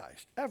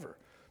baptized, ever.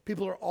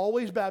 People are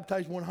always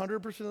baptized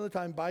 100% of the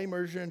time by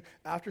immersion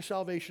after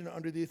salvation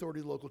under the authority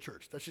of the local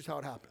church. That's just how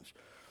it happens.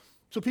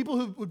 So people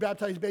who would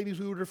baptize babies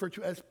we would refer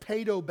to as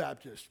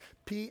Paedo-Baptist,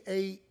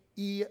 P-A-E-D-O,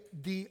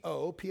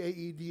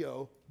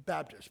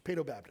 Baptist,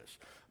 Paedo-Baptist.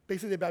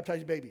 Basically, they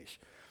baptize babies.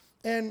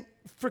 And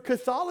for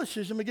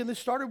Catholicism, again, this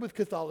started with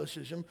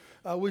Catholicism,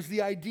 was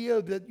the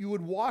idea that you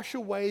would wash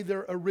away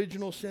their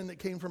original sin that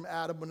came from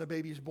Adam when a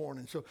baby is born.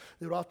 And so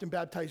they would often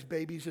baptize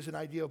babies as an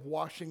idea of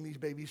washing these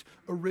babies'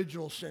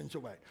 original sins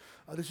away.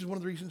 This is one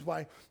of the reasons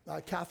why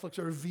Catholics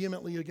are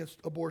vehemently against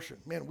abortion.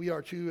 Man, we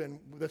are too, and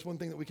that's one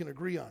thing that we can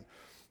agree on.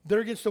 They're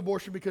against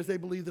abortion because they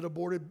believe that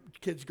aborted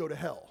kids go to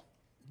hell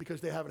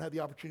because they haven't had the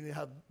opportunity to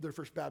have their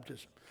first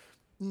baptism.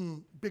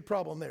 Big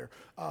problem there.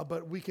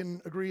 But we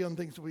can agree on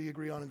things that we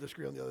agree on and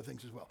disagree on the other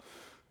things as well.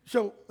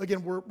 So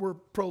again, we're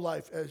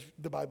pro-life as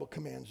the Bible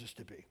commands us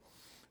to be.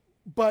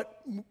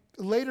 But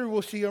later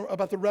we'll see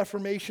about the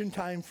Reformation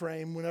time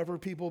frame, whenever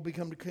people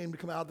came to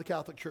come out of the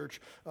Catholic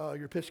Church,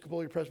 your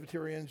Episcopal, your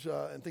Presbyterians,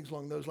 and things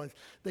along those lines.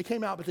 They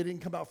came out, but they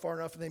didn't come out far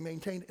enough, and they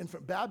maintained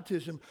infant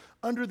baptism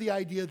under the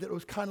idea that it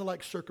was kind of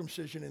like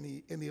circumcision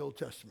in the Old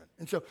Testament.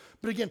 And so,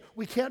 but again,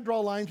 we can't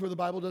draw lines where the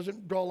Bible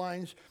doesn't draw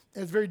lines,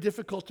 and it's very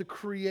difficult to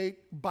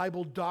create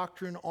Bible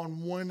doctrine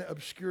on one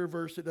obscure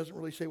verse that doesn't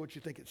really say what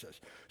you think it says.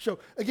 So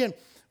again,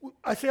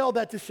 I say all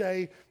that to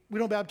say, we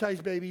don't baptize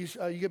babies.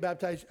 You get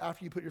baptized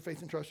after you put your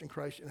faith and trust in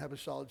Christ and have a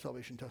solid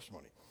salvation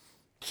testimony.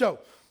 So,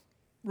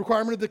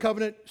 requirement of the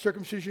covenant,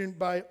 circumcision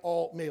by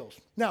all males.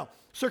 Now,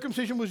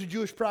 circumcision was a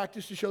Jewish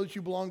practice to show that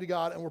you belong to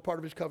God and were part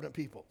of his covenant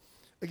people.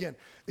 Again,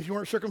 if you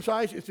weren't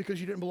circumcised, it's because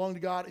you didn't belong to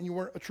God and you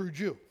weren't a true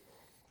Jew.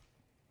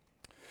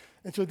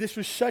 And so this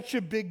was such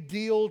a big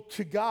deal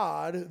to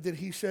God that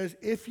he says,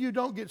 if you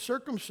don't get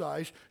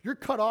circumcised, you're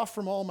cut off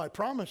from all my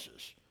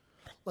promises.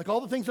 Like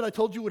all the things that I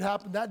told you would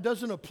happen, that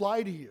doesn't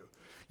apply to you.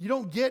 You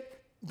don't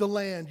get the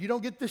land. You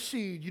don't get the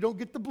seed. You don't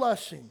get the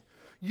blessing.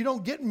 You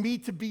don't get me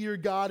to be your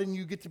God and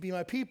you get to be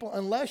my people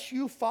unless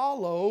you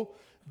follow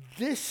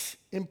this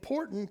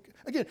important.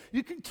 Again,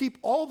 you can keep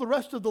all the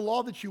rest of the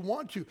law that you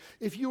want to.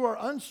 If you are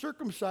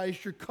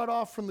uncircumcised, you're cut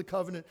off from the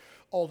covenant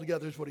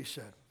altogether, is what he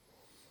said.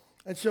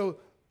 And so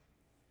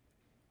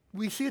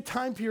we see a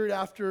time period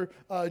after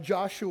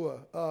Joshua,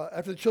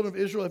 after the children of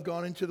Israel have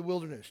gone into the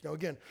wilderness. Now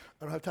again,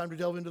 I don't have time to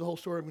delve into the whole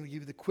story. I'm going to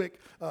give you the quick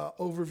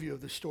overview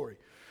of this story.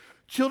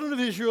 Children of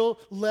Israel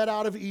led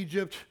out of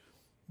Egypt.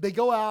 They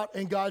go out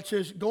and God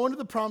says, go into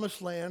the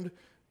promised land.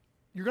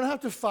 You're going to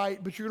have to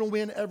fight, but you're going to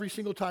win every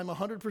single time,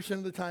 100%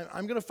 of the time.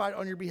 I'm going to fight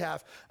on your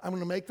behalf. I'm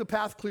going to make the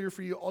path clear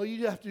for you. All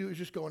you have to do is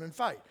just go in and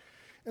fight.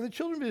 And the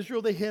children of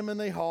Israel, they hem and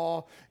they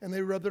haw, and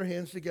they rub their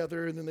hands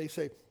together, and then they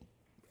say,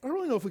 I don't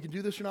really know if we can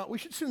do this or not. We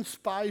should send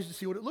spies to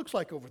see what it looks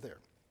like over there.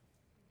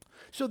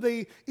 So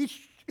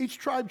each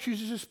tribe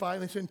chooses a spy,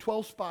 and they send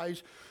 12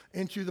 spies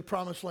into the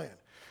promised land.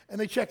 And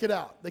they check it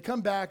out. They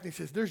come back, and they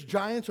says, there's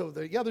giants over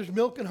there. Yeah, there's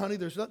milk and honey.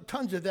 There's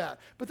tons of that.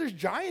 But there's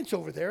giants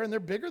over there, and they're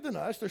bigger than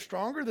us. They're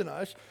stronger than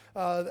us.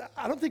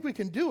 I don't think we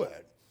can do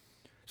it.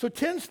 So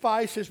 10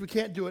 spies says we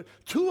can't do it.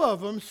 2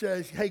 of them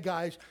says, hey,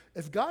 guys,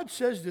 if God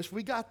says this,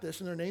 we got this.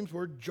 And their names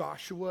were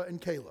Joshua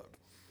and Caleb.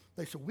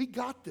 They said, we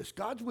got this.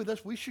 God's with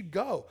us. We should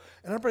go.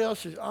 And everybody else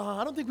says,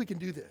 I don't think we can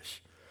do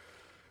this.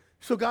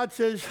 So God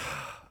says,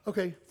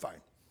 okay,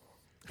 fine.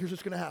 Here's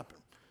what's going to happen.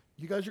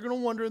 You guys are going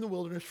to wander in the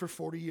wilderness for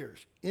 40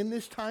 years. In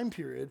this time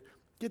period,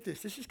 get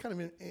this is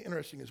kind of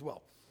interesting as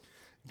well.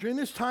 During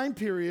this time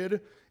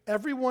period,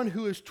 everyone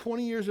who is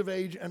 20 years of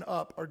age and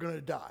up are going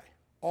to die.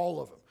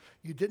 All of them.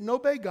 You didn't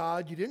obey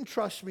God. You didn't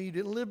trust me. You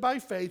didn't live by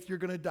faith. You're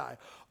going to die.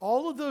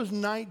 All of those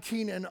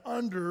 19 and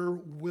under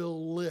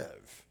will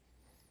live.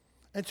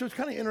 And so it's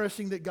kind of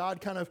interesting that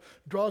God kind of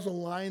draws a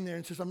line there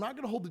and says, I'm not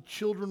going to hold the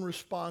children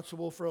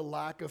responsible for a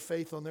lack of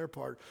faith on their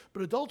part,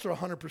 but adults are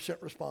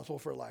 100% responsible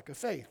for a lack of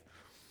faith.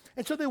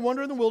 And so they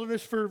wander in the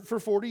wilderness for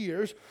 40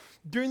 years.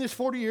 During this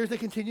 40 years, they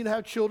continue to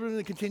have children and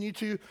they continue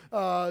to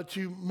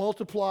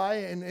multiply.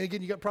 And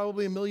again, you got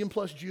probably 1 million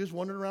plus Jews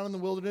wandering around in the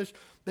wilderness.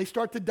 They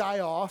start to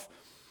die off.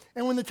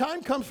 And when the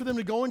time comes for them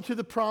to go into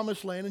the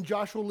promised land, and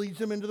Joshua leads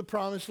them into the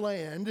promised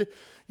land,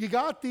 you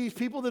got these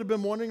people that have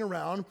been wandering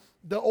around.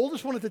 The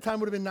oldest one at the time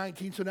would have been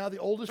 19, so now the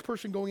oldest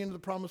person going into the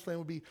promised land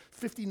would be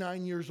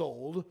 59 years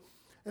old.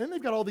 And then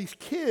they've got all these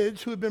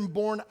kids who have been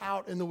born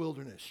out in the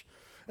wilderness.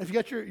 And if you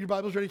got your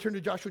Bibles ready, turn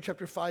to Joshua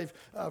chapter 5,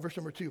 verse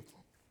number 2.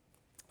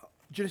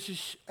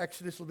 Genesis,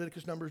 Exodus,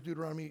 Leviticus, Numbers,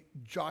 Deuteronomy,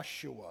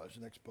 Joshua is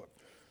the next book.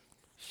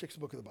 6th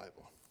book of the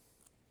Bible.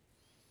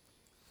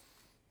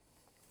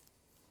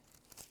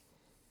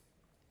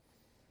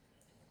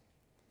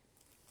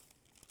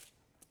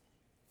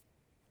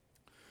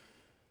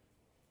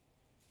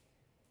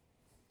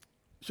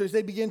 So as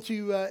they begin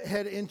to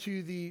head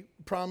into the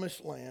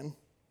promised land,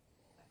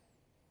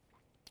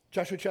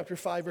 Joshua chapter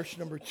 5, verse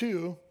number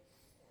 2,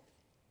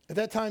 at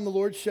that time the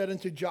Lord said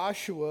unto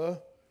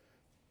Joshua,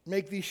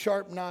 make these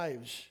sharp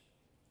knives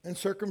and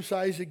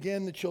circumcise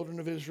again the children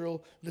of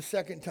Israel the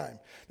second time.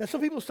 Now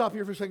some people stop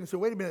here for a second and say,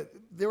 wait a minute,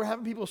 they were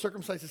having people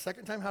circumcised the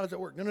second time? How does that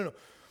work? No.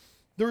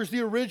 There was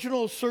the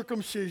original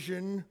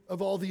circumcision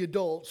of all the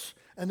adults,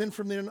 and then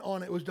from then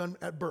on it was done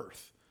at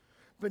birth.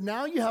 But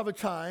now you have a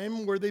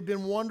time where they've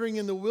been wandering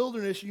in the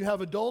wilderness. You have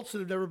adults that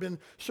have never been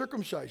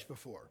circumcised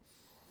before.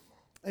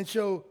 And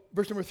so,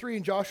 verse number 3,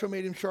 and Joshua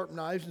made him sharp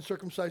knives and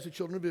circumcised the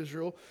children of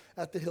Israel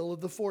at the hill of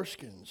the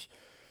foreskins.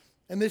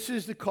 And this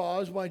is the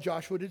cause why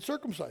Joshua did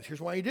circumcise. Here's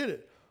why he did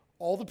it.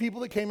 All the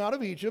people that came out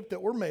of Egypt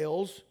that were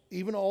males,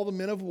 even all the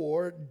men of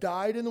war,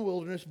 died in the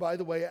wilderness, by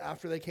the way,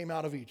 after they came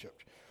out of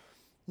Egypt.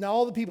 Now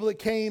all the people that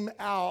came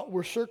out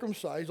were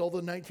circumcised. All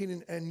the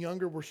 19 and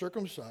younger were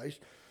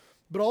circumcised.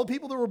 But all the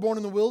people that were born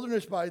in the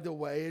wilderness, by the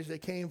way, as they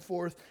came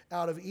forth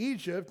out of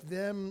Egypt,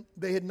 them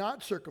they had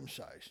not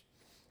circumcised.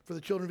 For the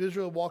children of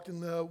Israel walked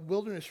in the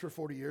wilderness for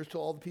 40 years,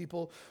 till all the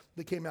people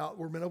that came out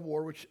were men of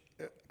war, which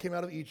came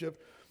out of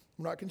Egypt,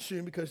 were not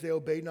consumed because they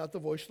obeyed not the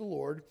voice of the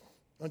Lord,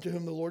 unto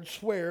whom the Lord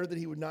sware that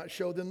he would not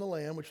show them the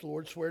land, which the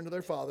Lord sware unto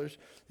their fathers,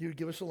 he would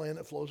give us a land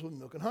that flows with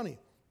milk and honey.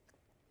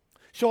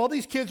 So all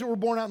these kids that were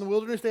born out in the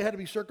wilderness, they had to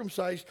be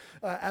circumcised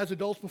as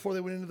adults before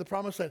they went into the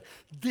promised land.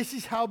 This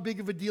is how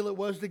big of a deal it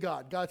was to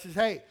God. God says,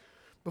 hey,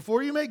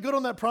 before you make good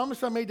on that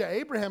promise I made to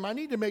Abraham, I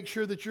need to make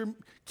sure that you're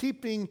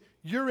keeping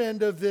your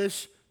end of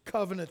this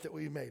covenant that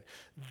we made.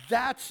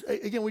 That's,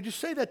 again, we just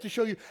say that to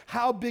show you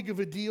how big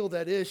of a deal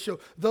that is. So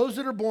those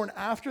that are born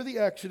after the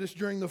Exodus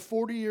during the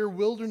 40-year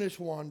wilderness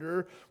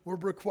wander were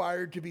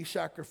required to be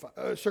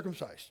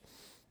circumcised.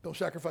 Don't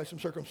sacrifice them,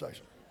 circumcise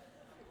them.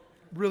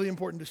 Really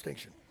important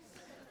distinction.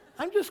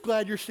 I'm just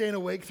glad you're staying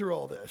awake through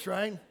all this,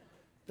 right?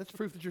 That's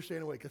proof that you're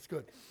staying awake. That's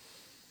good.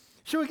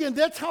 So again,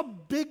 that's how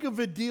big of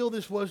a deal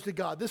this was to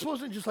God. This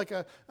wasn't just like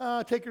a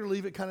take it or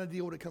leave it kind of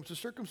deal when it comes to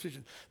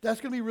circumcision.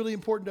 That's going to be really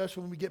important to us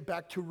when we get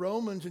back to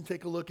Romans and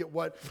take a look at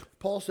what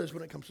Paul says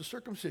when it comes to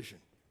circumcision.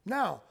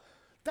 Now,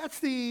 that's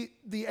the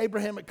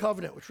Abrahamic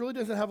covenant, which really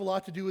doesn't have a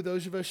lot to do with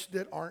those of us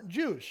that aren't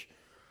Jewish.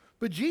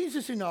 But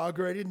Jesus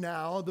inaugurated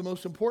now the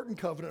most important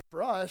covenant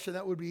for us, and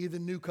that would be the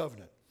new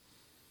covenant.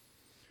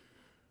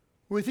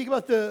 When we think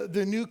about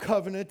the new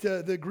covenant,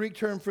 the Greek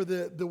term for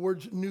the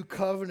word new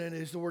covenant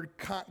is the word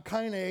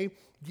kaine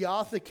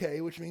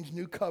diatheke, which means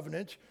new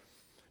covenant.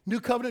 New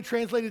covenant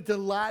translated to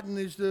Latin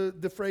is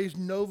the phrase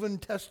Novum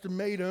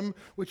Testamentum,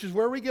 which is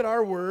where we get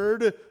our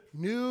word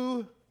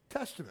New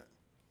Testament.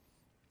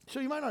 So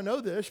you might not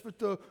know this, but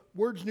the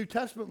words New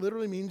Testament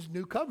literally means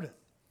new covenant.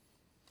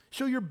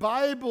 So your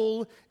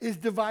Bible is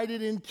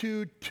divided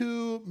into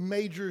two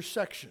major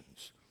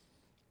sections,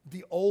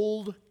 the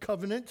Old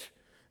Covenant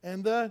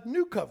and the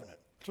New Covenant.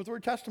 That's what the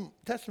word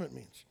testament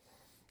means.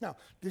 Now,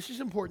 this is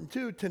important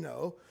too to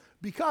know,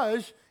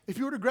 because if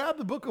you were to grab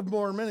the Book of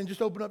Mormon and just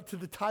open up to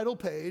the title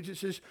page, it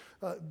says,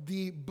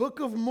 the Book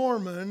of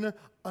Mormon,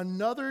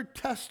 another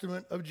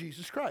testament of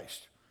Jesus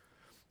Christ.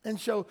 And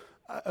so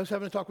I was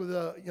having a talk with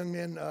a young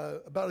man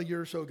about a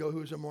year or so ago who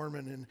was a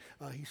Mormon,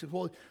 and he said,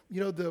 well, you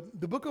know, the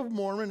Book of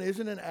Mormon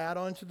isn't an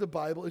add-on to the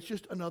Bible. It's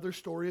just another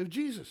story of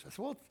Jesus. I said,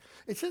 well,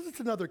 it says it's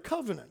another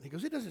covenant. He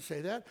goes, it doesn't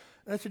say that.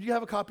 And I said, do you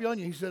have a copy on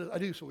you? He said, I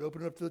do. So we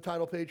opened it up to the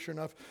title page. Sure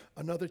enough,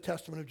 another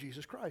testament of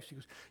Jesus Christ. He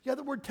goes, yeah,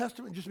 the word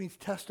testament just means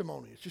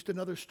testimony. It's just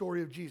another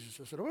story of Jesus.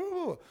 I said,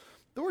 oh,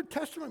 the word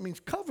testament means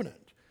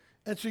covenant.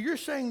 And so you're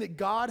saying that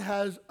God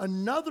has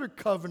another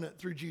covenant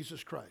through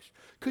Jesus Christ.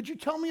 Could you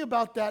tell me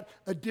about that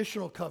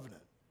additional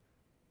covenant?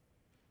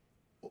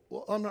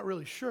 Well, I'm not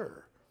really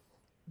sure.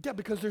 Yeah,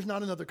 because there's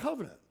not another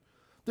covenant.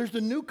 There's the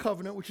new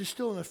covenant, which is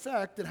still in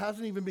effect, that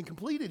hasn't even been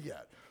completed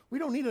yet. We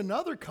don't need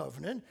another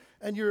covenant.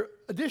 And your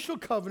additional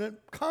covenant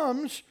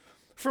comes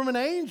from an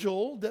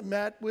angel that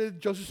met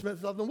with Joseph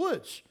Smith out in the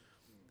woods.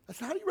 I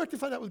said, how do you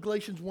rectify that with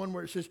Galatians 1,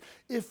 where it says,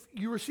 if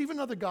you receive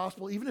another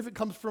gospel, even if it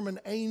comes from an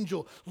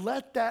angel,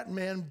 let that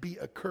man be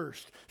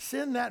accursed.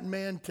 Send that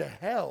man to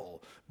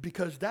hell,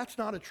 because that's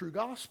not a true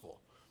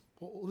gospel.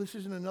 Well, this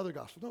isn't another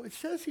gospel. No, it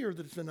says here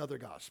that it's another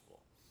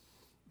gospel.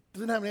 It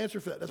doesn't have an answer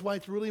for that. That's why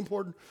it's really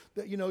important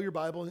that you know your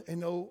Bible and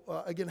know,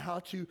 again, how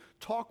to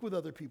talk with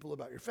other people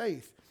about your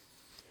faith.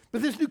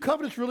 But this new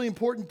covenant is really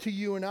important to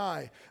you and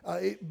I.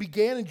 It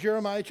began in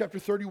Jeremiah chapter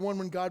 31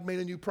 when God made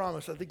a new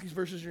promise. I think these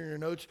verses are in your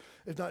notes.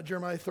 If not,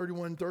 Jeremiah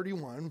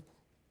 31:31.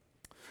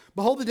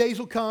 Behold, the days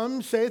will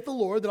come, saith the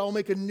Lord, that I will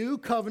make a new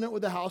covenant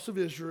with the house of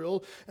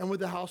Israel and with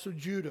the house of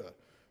Judah.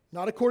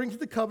 Not according to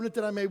the covenant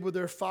that I made with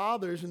their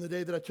fathers in the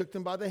day that I took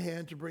them by the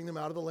hand to bring them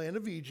out of the land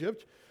of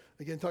Egypt.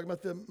 Again, talking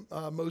about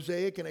the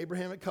Mosaic and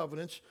Abrahamic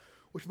covenants,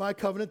 which my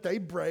covenant they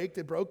break.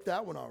 They broke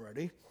that one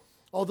already.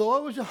 Although I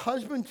was a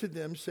husband to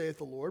them, saith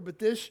the Lord, but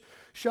this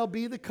shall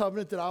be the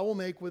covenant that I will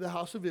make with the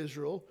house of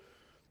Israel.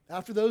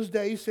 After those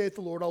days, saith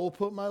the Lord, I will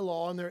put my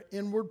law in their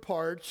inward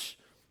parts.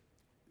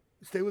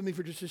 Stay with me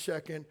for just a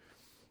second.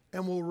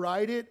 And will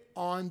write it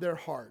on their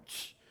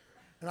hearts.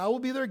 And I will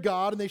be their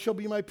God, and they shall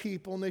be my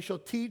people, and they shall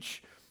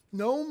teach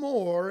no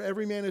more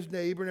every man his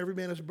neighbor and every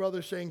man his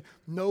brother, saying,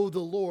 know the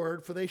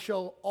Lord, for they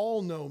shall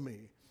all know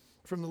me.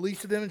 From the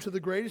least of them unto the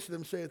greatest of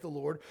them, saith the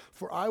Lord,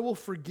 for I will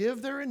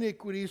forgive their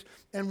iniquities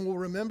and will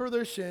remember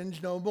their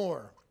sins no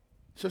more.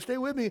 So stay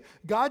with me.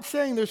 God's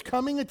saying there's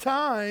coming a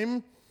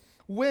time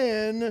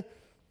when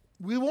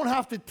we won't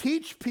have to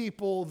teach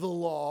people the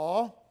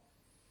law.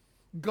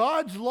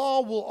 God's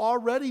law will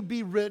already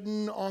be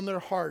written on their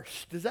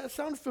hearts. Does that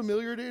sound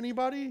familiar to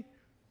anybody?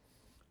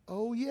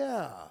 Oh,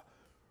 yeah.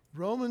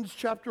 Romans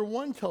chapter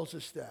 1 tells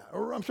us that.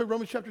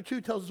 Romans chapter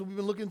 2 tells us, we've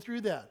been looking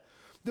through that.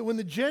 That when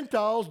the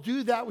Gentiles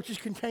do that which is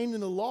contained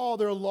in the law,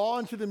 they're a law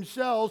unto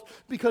themselves,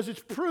 because it's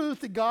proof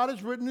that God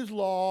has written his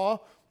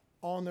law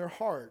on their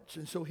hearts.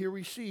 And so here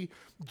we see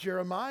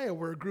Jeremiah,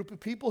 where a group of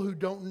people who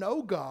don't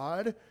know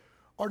God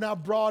are now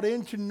brought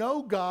in to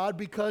know God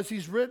because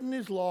he's written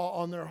his law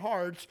on their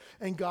hearts,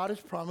 and God has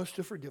promised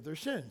to forgive their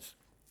sins.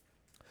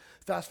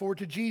 Fast forward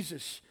to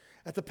Jesus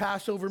at the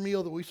Passover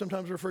meal that we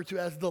sometimes refer to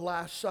as the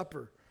Last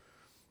Supper.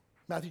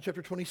 Matthew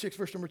chapter 26,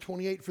 verse number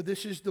 28, for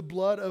this is the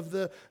blood of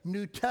the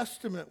New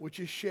Testament, which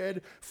is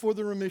shed for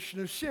the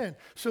remission of sin.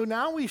 So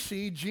now we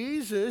see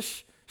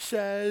Jesus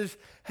says,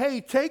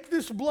 hey, take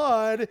this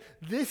blood.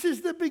 This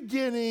is the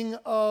beginning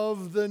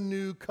of the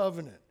new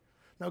covenant.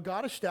 Now,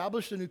 God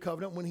established the new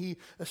covenant when he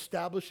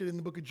established it in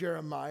the book of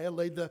Jeremiah,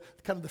 laid the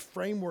kind of the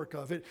framework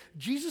of it.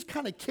 Jesus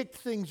kind of kicked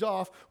things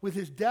off with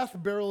his death,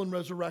 burial, and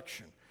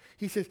resurrection.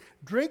 He says,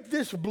 drink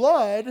this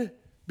blood,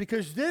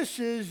 because this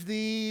is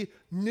the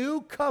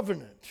new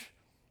covenant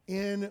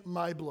in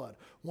my blood.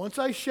 Once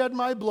I shed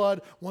my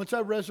blood, once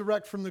I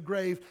resurrect from the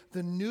grave,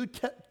 the new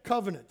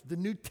covenant, the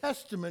New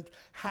Testament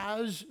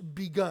has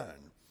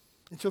begun.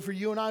 And so for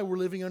you and I, we're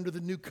living under the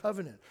new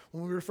covenant.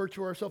 When we refer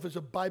to ourselves as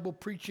a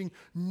Bible-preaching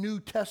New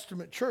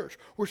Testament church,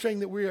 we're saying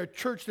that we are a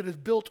church that is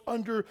built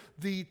under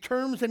the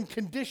terms and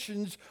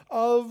conditions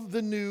of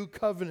the new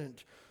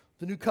covenant.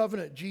 The new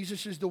covenant,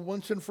 Jesus is the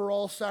once and for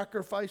all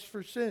sacrifice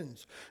for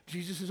sins.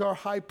 Jesus is our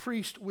high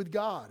priest with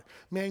God.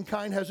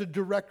 Mankind has a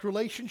direct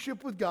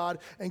relationship with God,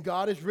 and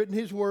God has written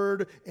his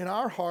word in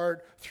our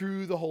heart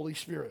through the Holy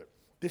Spirit.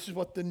 This is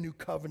what the new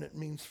covenant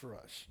means for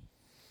us.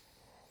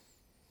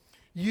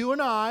 You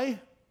and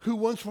I, who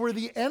once were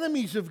the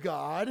enemies of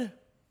God,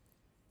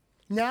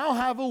 now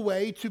have a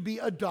way to be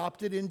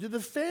adopted into the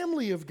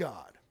family of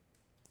God.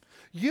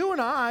 You and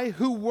I,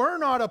 who were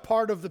not a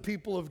part of the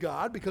people of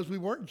God because we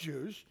weren't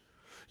Jews,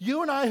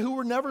 you and I, who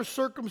were never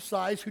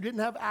circumcised, who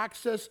didn't have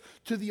access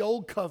to the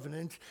old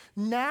covenant,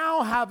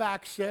 now have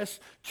access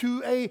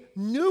to a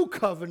new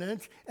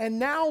covenant, and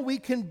now we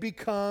can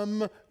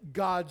become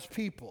God's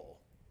people.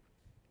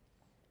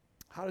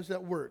 How does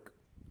that work?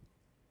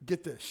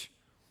 Get this.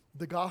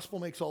 The gospel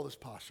makes all this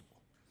possible.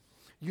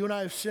 You and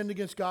I have sinned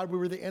against God. We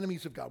were the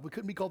enemies of God. We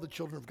couldn't be called the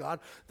children of God,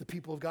 the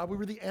people of God. We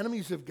were the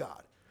enemies of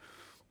God.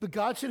 But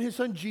God sent his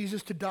son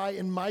Jesus to die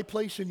in my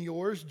place and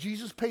yours.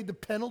 Jesus paid the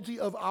penalty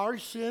of our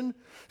sin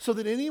so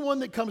that anyone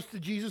that comes to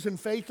Jesus in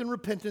faith and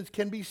repentance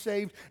can be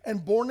saved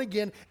and born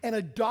again and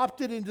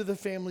adopted into the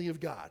family of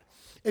God.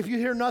 If you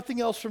hear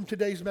nothing else from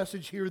today's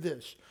message, hear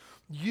this.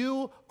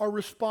 You are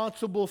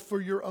responsible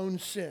for your own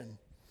sin.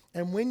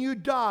 And when you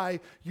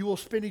die, you will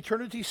spend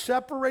eternity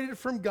separated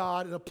from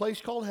God in a place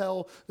called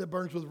hell that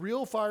burns with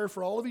real fire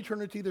for all of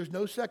eternity. There's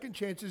no second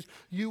chances.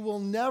 You will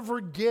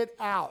never get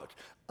out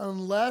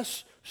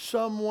unless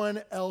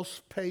someone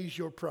else pays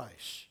your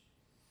price.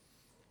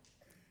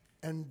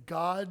 And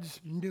God's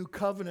new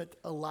covenant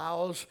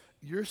allows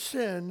your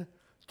sin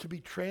to be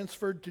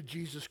transferred to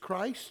Jesus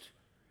Christ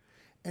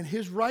and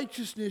his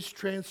righteousness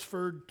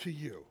transferred to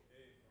you.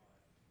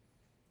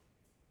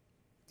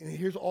 And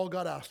here's all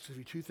God asks of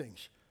you, two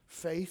things.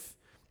 Faith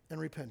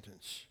and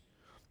repentance.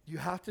 You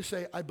have to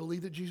say, I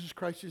believe that Jesus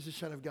Christ is the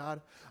Son of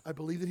God. I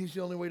believe that he's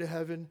the only way to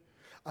heaven.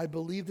 I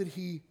believe that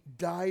he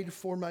died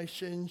for my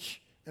sins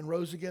and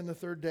rose again the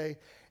third day.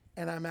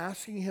 And I'm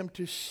asking him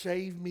to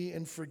save me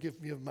and forgive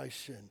me of my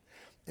sin.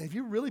 And if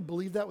you really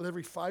believe that with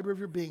every fiber of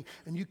your being,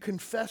 and you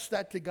confess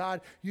that to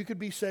God, you could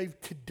be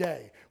saved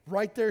today,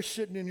 right there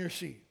sitting in your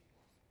seat.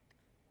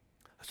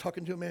 I was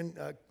talking to a man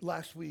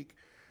last week,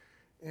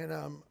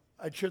 and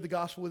I'd shared the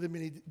gospel with him,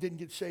 and he didn't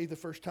get saved the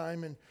first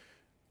time. And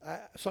I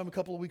saw him a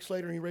couple of weeks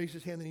later, and he raised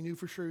his hand, and he knew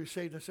for sure he was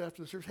saved. And I said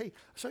after the service, hey,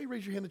 I saw you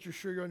raise your hand that you're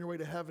sure you're on your way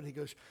to heaven. He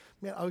goes,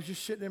 man, I was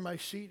just sitting in my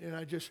seat, and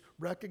I just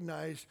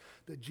recognized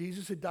that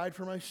Jesus had died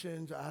for my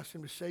sins. I asked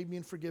him to save me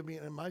and forgive me,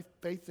 and my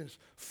faith is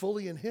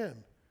fully in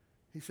him.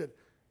 He said,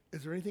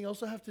 is there anything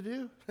else I have to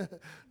do?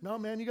 No,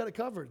 man, you got it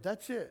covered.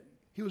 That's it.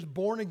 He was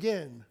born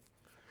again.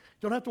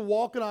 Don't have to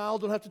walk an aisle,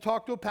 don't have to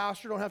talk to a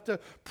pastor, don't have to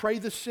pray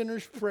the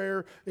sinner's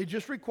prayer. It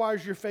just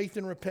requires your faith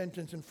and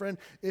repentance. And friend,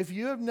 if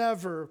you have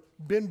never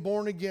been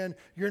born again,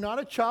 you're not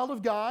a child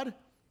of God.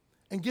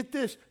 And get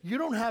this, you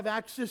don't have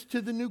access to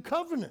the new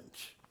covenant.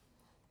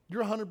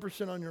 You're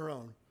 100% on your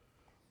own.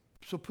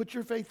 So put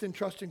your faith and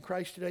trust in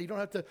Christ today. You don't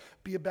have to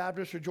be a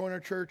Baptist or join our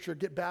church or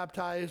get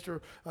baptized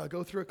or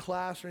go through a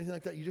class or anything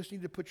like that. You just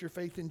need to put your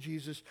faith in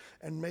Jesus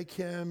and make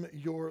him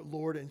your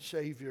Lord and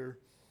Savior.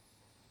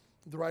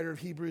 The writer of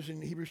Hebrews in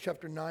Hebrews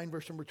chapter 9,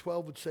 verse number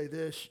 12 would say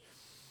this,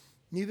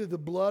 neither the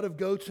blood of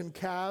goats and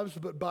calves,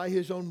 but by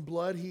his own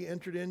blood he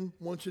entered in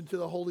once into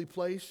the holy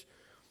place,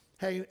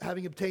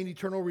 having obtained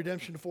eternal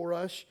redemption for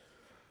us.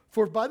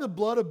 For by the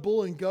blood of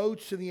bull and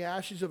goats and the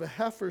ashes of a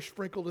heifer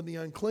sprinkled in the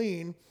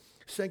unclean,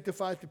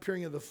 sanctifieth the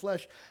appearing of the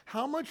flesh,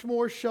 how much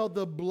more shall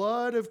the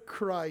blood of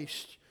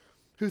Christ,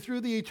 who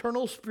through the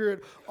eternal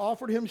Spirit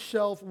offered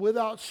himself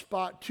without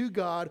spot to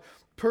God,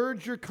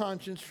 purge your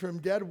conscience from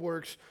dead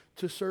works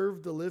to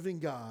serve the living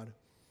God.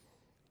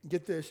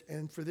 Get this,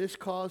 and for this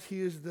cause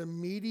he is the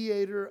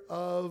mediator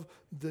of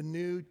the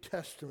New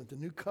Testament, the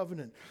New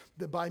Covenant,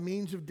 that by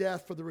means of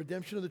death for the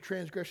redemption of the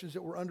transgressions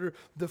that were under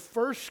the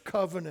first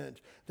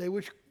covenant, they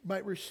which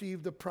might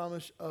receive the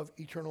promise of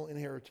eternal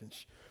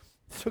inheritance.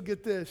 So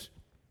get this.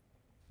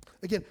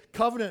 Again,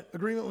 covenant,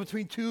 agreement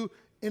between two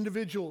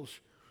individuals.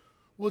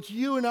 Well, it's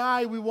you and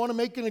I, we want to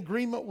make an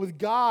agreement with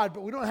God,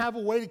 but we don't have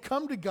a way to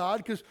come to God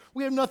because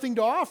we have nothing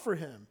to offer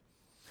him.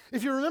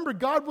 If you remember,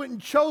 God went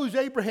and chose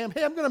Abraham.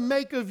 Hey, I'm going to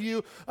make of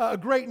you a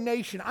great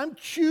nation. I'm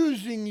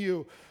choosing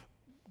you.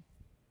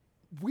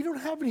 We don't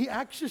have any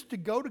access to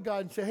go to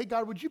God and say, hey,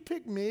 God, would you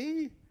pick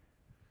me?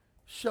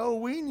 So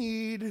we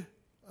need,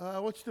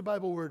 what's the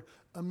Bible word?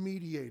 A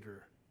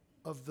mediator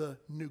of the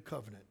new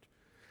covenant.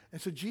 And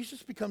so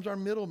Jesus becomes our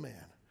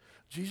middleman.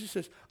 Jesus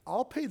says,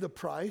 I'll pay the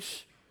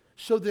price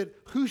so that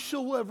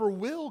whosoever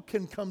will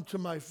can come to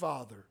my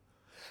Father.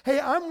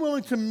 Hey, I'm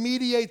willing to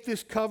mediate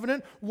this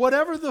covenant.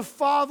 Whatever the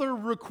Father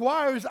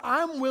requires,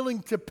 I'm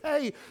willing to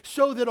pay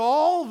so that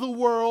all the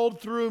world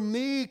through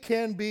me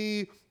can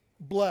be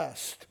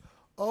blessed.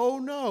 Oh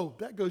no,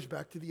 that goes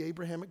back to the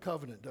Abrahamic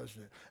covenant,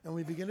 doesn't it? And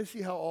we begin to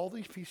see how all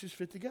these pieces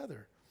fit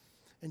together.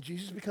 And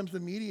Jesus becomes the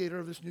mediator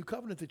of this new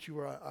covenant that you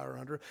are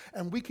under.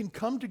 And we can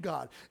come to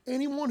God.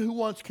 Anyone who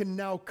wants can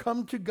now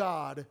come to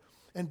God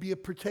and be a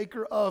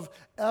partaker of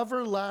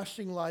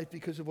everlasting life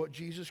because of what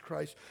Jesus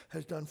Christ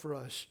has done for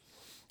us.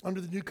 Under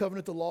the new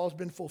covenant, the law has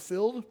been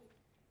fulfilled.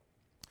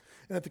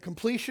 And at the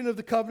completion of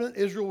the covenant,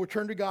 Israel will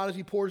turn to God as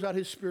he pours out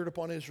his Spirit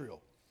upon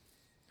Israel.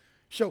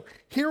 So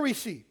here we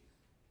see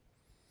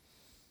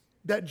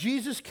that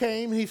Jesus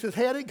came and he says,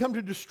 hey, I didn't come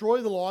to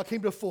destroy the law. I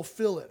came to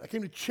fulfill it. I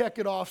came to check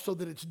it off so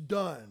that it's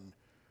done.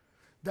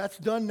 That's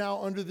done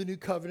now under the new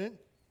covenant.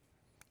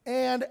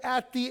 And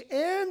at the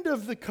end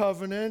of the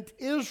covenant,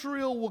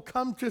 Israel will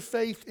come to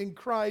faith in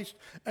Christ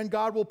and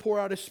God will pour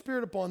out his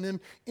Spirit upon them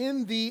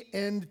in the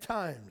end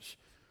times.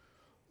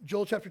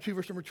 Joel chapter 2,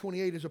 verse number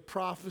 28 is a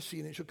prophecy,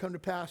 and it shall come to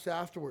pass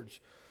afterwards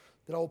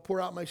that I will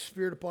pour out my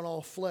Spirit upon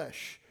all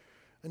flesh.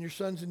 And your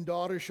sons and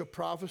daughters shall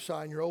prophesy,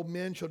 and your old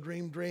men shall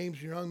dream dreams,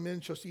 and your young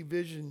men shall see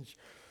visions.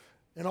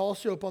 And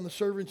also upon the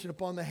servants and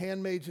upon the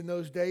handmaids in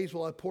those days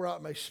will I pour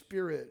out my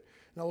Spirit,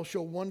 and I will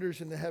show wonders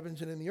in the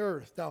heavens and in the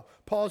earth. Now,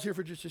 pause here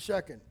for just a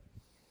second.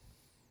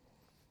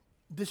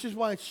 This is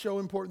why it's so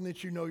important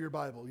that you know your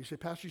Bible. You say,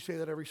 Pastor, you say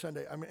that every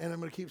Sunday. And I'm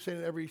going to keep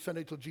saying it every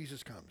Sunday till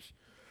Jesus comes.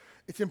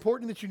 It's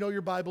important that you know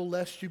your Bible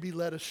lest you be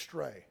led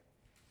astray.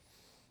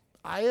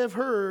 I have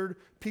heard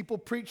people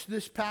preach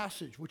this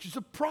passage, which is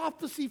a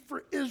prophecy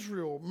for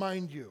Israel,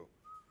 mind you,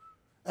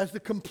 as the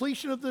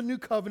completion of the new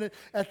covenant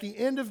at the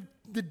end of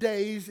the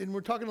days, and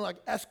we're talking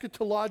like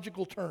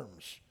eschatological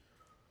terms,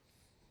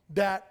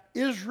 that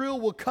Israel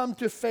will come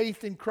to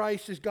faith in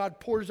Christ as God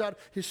pours out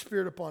his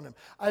Spirit upon them.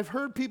 I've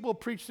heard people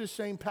preach this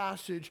same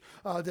passage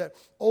that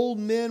old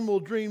men will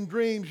dream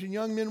dreams and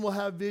young men will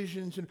have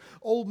visions. And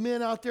old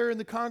men out there in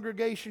the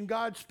congregation,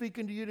 God's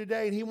speaking to you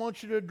today and he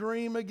wants you to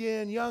dream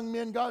again. Young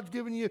men, God's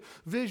giving you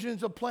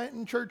visions of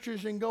planting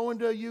churches and going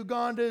to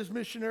Uganda as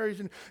missionaries.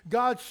 And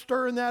God's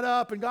stirring that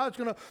up and God's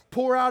going to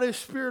pour out his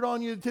Spirit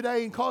on you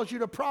today and cause you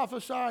to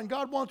prophesy. And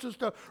God wants us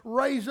to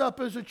raise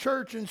up as a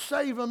church and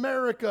save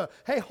America.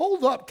 Hey,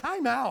 hold up.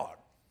 Time out.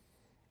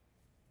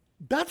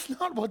 That's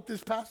not what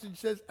this passage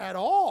says at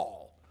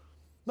all.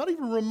 Not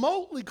even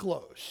remotely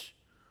close.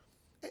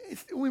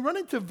 We run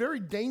into very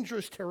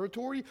dangerous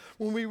territory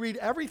when we read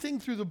everything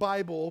through the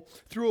Bible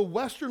through a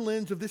Western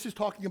lens of this is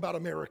talking about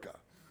America.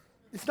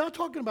 It's not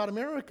talking about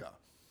America.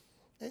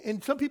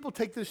 And some people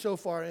take this so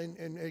far,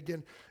 and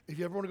again, if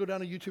you ever want to go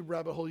down a YouTube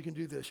rabbit hole, you can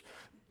do this.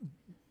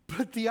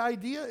 But the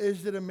idea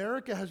is that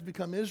America has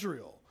become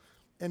Israel.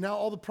 And now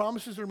all the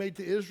promises that are made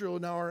to Israel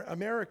now are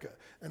America.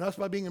 And us,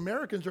 by being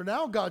Americans, are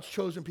now God's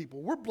chosen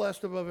people. We're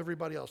blessed above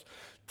everybody else.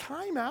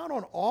 Time out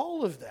on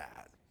all of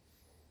that.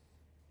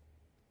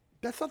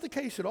 That's not the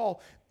case at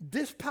all.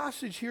 This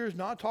passage here is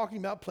not talking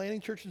about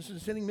planting churches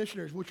and sending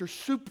missionaries, which are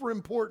super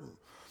important.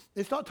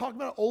 It's not talking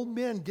about old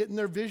men getting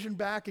their vision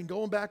back and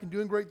going back and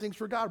doing great things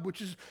for God,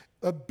 which is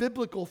a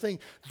biblical thing.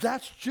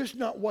 That's just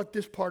not what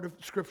this part of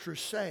Scripture is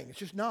saying. It's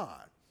just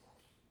not.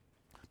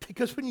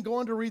 Because when you go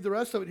on to read the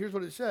rest of it, here's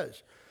what it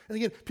says. And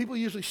again, people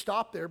usually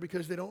stop there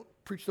because they don't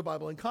preach the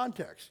Bible in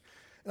context.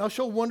 And I'll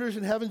show wonders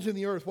in heavens and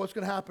the earth. What's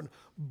going to happen?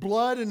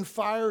 Blood and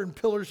fire and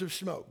pillars of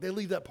smoke. They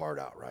leave that part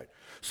out, right?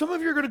 Some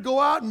of you are going to go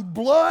out in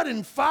blood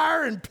and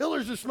fire and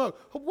pillars of smoke.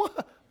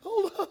 What?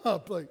 Hold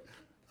up.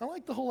 I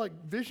like the whole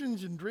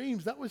visions and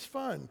dreams. That was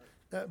fun.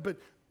 But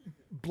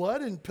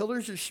blood and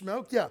pillars of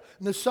smoke? Yeah.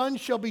 And the sun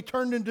shall be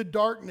turned into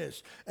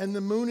darkness and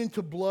the moon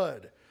into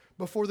blood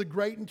before the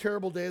great and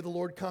terrible day of the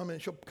Lord come. And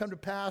it shall come to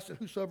pass that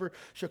whosoever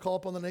shall call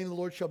upon the name of the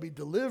Lord shall be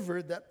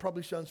delivered. That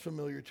probably sounds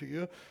familiar to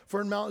you.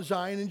 For in Mount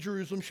Zion and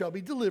Jerusalem shall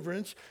be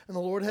deliverance. And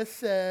the Lord has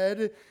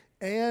said,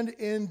 and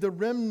in the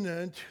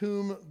remnant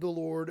whom the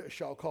Lord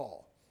shall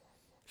call.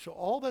 So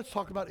all that's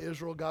talking about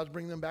Israel. God's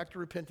bringing them back to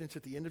repentance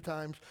at the end of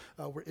times,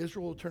 where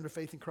Israel will turn to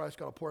faith in Christ.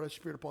 God will pour out his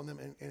Spirit upon them,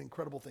 and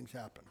incredible things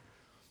happen.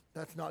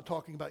 That's not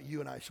talking about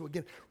you and I. So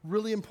again,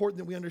 really important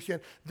that we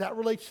understand that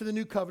relates to the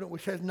new covenant,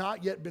 which has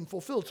not yet been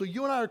fulfilled. So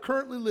you and I are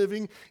currently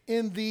living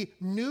in the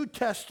New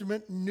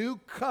Testament, New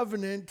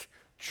Covenant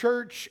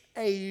church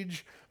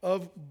age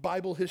of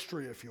Bible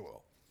history, if you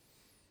will.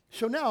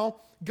 So now,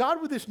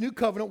 God with this new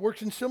covenant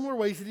works in similar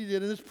ways that he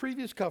did in his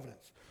previous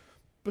covenants,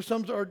 but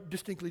some are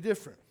distinctly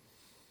different.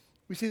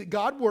 We see that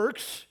God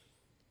works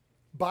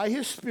by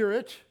his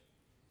Spirit,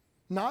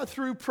 not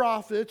through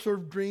prophets or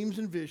dreams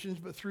and visions,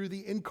 but through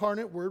the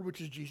incarnate Word,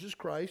 which is Jesus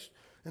Christ,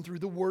 and through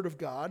the Word of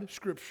God,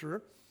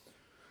 Scripture,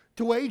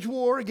 to wage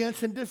war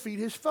against and defeat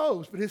his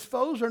foes. But his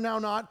foes are now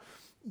not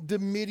the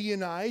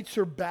Midianites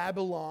or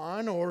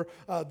Babylon or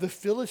the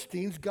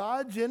Philistines.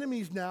 God's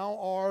enemies now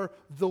are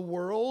the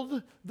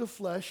world, the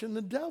flesh, and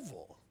the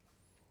devil.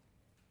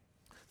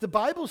 The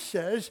Bible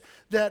says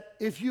that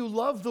if you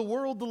love the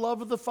world, the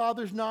love of the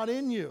Father's not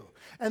in you.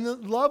 And the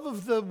love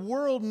of the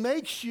world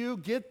makes you,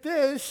 get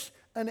this,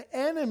 an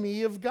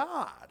enemy of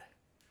God.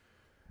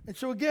 And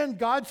so again,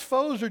 God's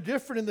foes are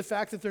different in the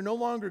fact that they're no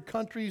longer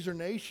countries or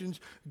nations.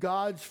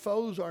 God's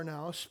foes are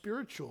now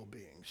spiritual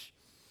beings.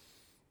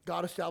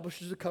 God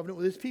establishes a covenant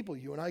with his people.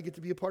 You and I get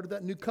to be a part of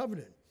that new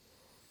covenant.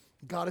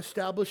 God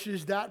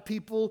establishes that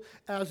people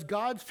as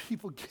God's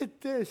people.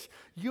 Get this.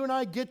 You and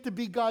I get to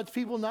be God's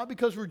people not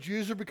because we're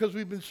Jews or because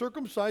we've been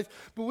circumcised,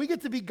 but we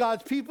get to be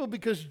God's people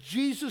because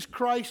Jesus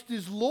Christ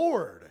is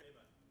Lord.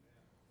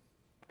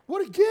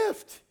 What a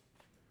gift.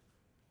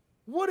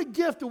 What a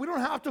gift that we don't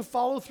have to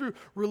follow through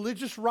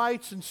religious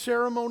rites and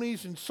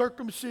ceremonies and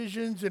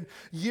circumcisions and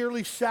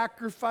yearly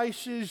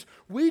sacrifices.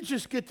 We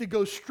just get to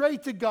go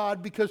straight to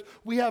God because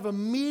we have a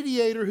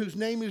mediator whose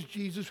name is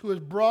Jesus, who has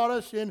brought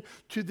us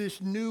into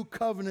this new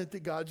covenant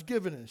that God's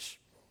given us.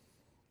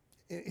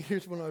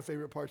 Here's one of my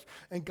favorite parts.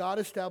 And God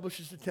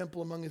establishes the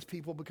temple among his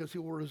people because he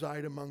will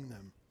reside among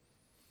them.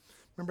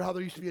 Remember how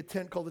there used to be a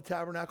tent called the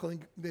tabernacle?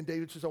 And then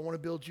David says, I want to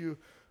build you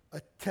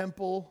a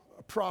temple,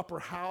 a proper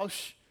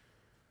house.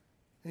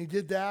 And he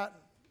did that.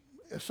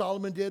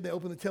 Solomon did. They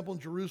opened the temple in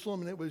Jerusalem,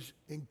 and it was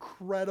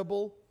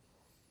incredible.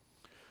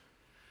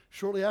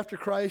 Shortly after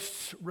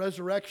Christ's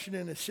resurrection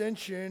and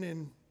ascension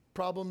and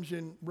problems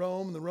in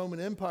Rome and the Roman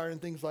Empire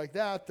and things like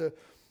that, the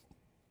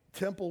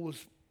temple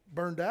was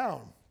burned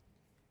down.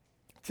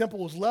 The temple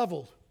was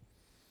leveled.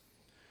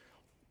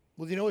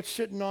 Well, you know what's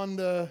sitting on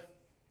the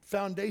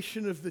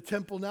foundation of the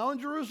temple now in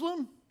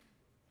Jerusalem?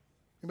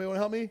 Anybody want to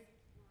help me?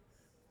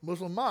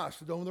 Muslim mosque,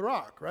 the Dome of the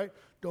Rock, right?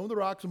 Dome of the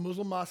Rock's a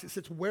Muslim mosque. It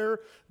sits where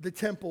the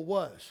temple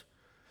was.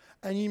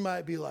 And you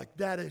might be like,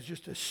 that is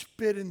just a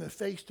spit in the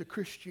face to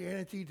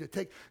Christianity, to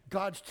take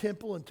God's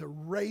temple and to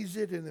raise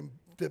it and then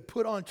to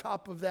put on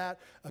top of that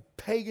a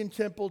pagan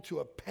temple to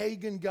a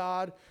pagan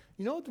God.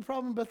 You know what the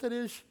problem about that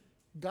is?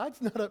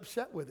 God's not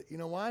upset with it. You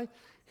know why?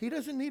 He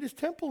doesn't need his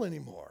temple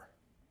anymore.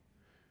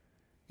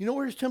 You know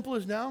where his temple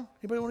is now?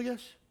 Anybody want to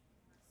guess?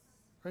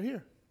 Right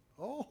here.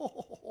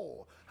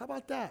 Oh, how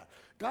about that?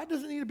 God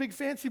doesn't need a big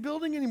fancy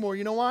building anymore.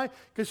 You know why?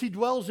 Because he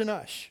dwells in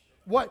us.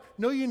 What?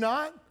 Know you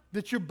not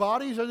that your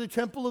bodies are the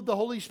temple of the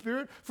Holy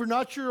Spirit? For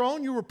not your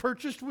own, you were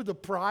purchased with a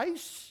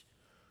price.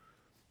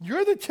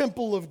 You're the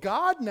temple of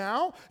God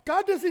now.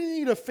 God doesn't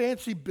need a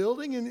fancy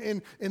building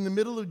in the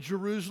middle of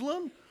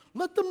Jerusalem.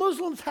 Let the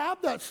Muslims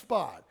have that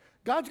spot.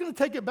 God's going to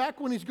take it back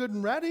when he's good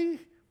and ready.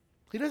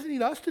 He doesn't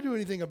need us to do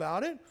anything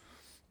about it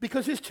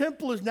because his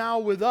temple is now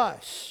with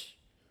us.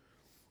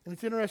 And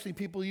it's interesting,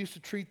 people used to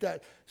treat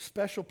that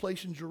special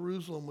place in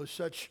Jerusalem with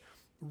such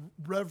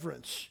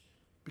reverence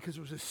because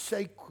it was a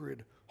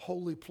sacred,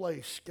 holy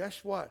place.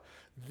 Guess what?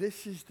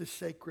 This is the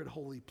sacred,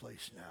 holy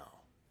place now.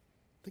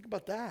 Think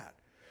about that.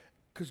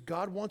 Because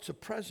God wants a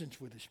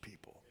presence with his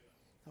people.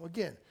 Now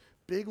again,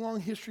 big, long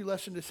history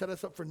lesson to set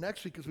us up for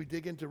next week as we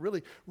dig into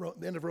really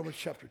the end of Romans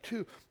chapter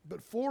 2.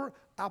 But 4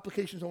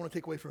 applications I want to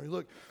take away from you.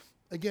 Look,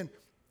 again,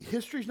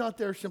 history's not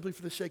there simply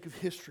for the sake of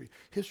history.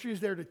 History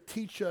is there to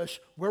teach us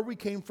where we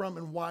came from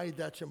and why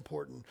that's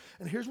important.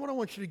 And here's what I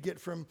want you to get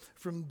from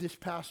this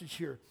passage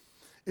here,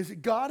 is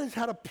that God has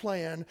had a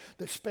plan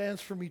that spans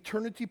from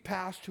eternity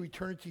past to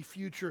eternity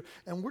future,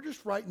 and we're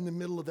just right in the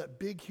middle of that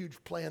big, huge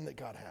plan that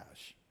God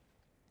has.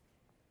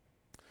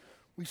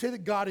 We say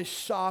that God is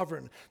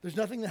sovereign. There's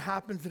nothing that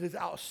happens that is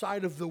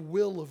outside of the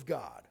will of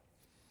God.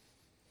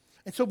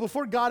 And so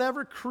before God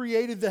ever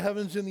created the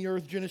heavens and the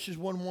earth, Genesis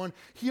 1:1,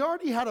 he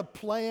already had a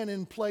plan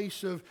in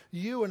place of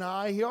you and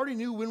I. He already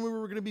knew when we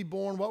were going to be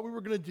born, what we were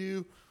going to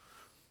do.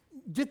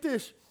 Get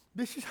this.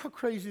 This is how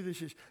crazy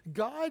this is.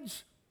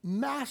 God's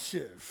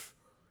massive,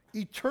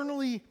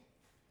 eternally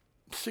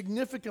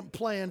significant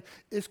plan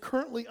is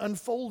currently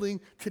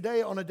unfolding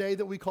today on a day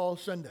that we call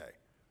Sunday.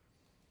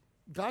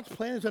 God's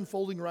plan is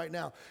unfolding right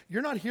now.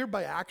 You're not here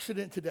by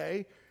accident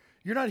today.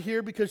 You're not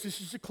here because this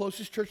is the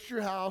closest church to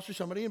your house or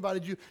somebody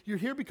invited you. You're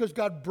here because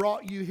God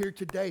brought you here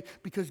today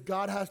because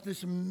God has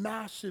this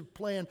massive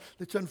plan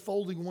that's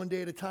unfolding one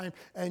day at a time.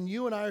 And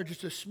you and I are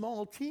just a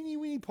small, teeny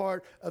weeny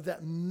part of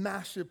that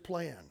massive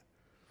plan.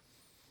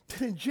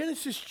 Then in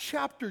Genesis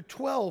chapter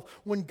 12,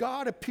 when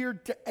God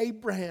appeared to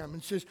Abraham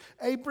and says,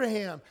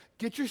 Abraham,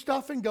 get your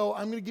stuff and go.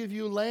 I'm going to give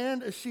you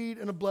land, a seed,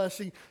 and a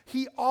blessing.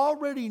 He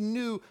already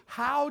knew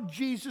how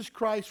Jesus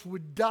Christ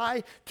would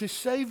die to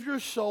save your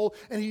soul,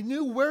 and he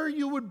knew where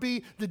you would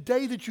be the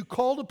day that you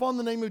called upon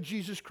the name of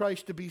Jesus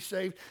Christ to be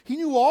saved. He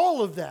knew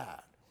all of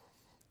that.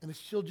 And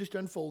it's still just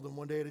unfolding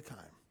one day at a time.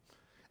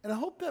 And I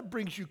hope that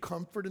brings you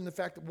comfort in the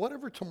fact that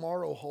whatever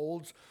tomorrow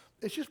holds,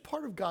 it's just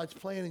part of God's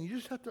plan,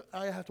 and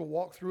I have to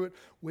walk through it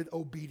with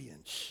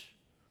obedience.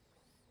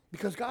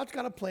 Because God's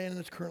got a plan, and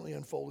it's currently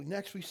unfolding.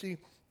 Next, we see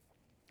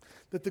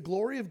that the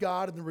glory of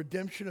God and the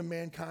redemption of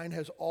mankind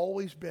has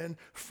always been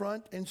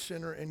front and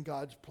center in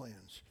God's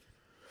plans.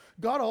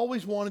 God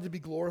always wanted to be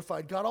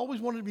glorified. God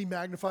always wanted to be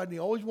magnified, and he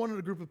always wanted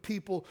a group of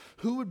people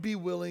who would be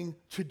willing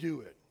to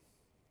do it.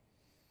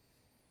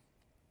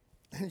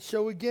 And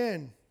so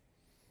again,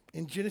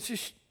 in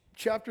Genesis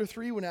chapter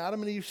 3, when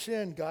Adam and Eve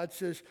sinned, God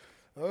says,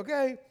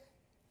 okay,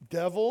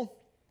 devil,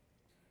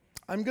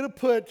 I'm going to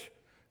put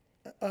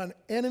an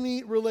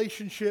enemy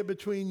relationship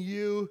between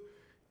you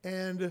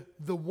and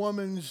the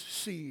woman's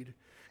seed.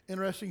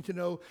 Interesting to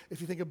know,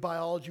 if you think of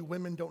biology,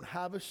 women don't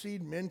have a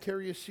seed, men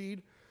carry a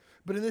seed.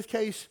 But in this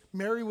case,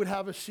 Mary would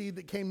have a seed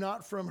that came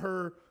not from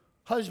her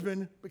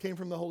husband, but came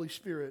from the Holy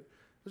Spirit.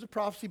 There's a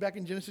prophecy back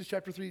in Genesis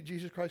chapter 3 that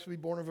Jesus Christ will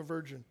be born of a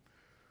virgin.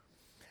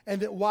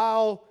 And that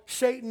while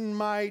Satan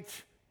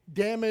might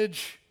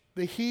damage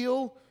the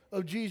heel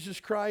of Jesus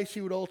Christ,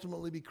 he would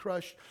ultimately be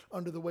crushed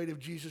under the weight of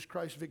Jesus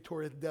Christ's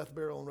victorious death,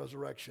 burial, and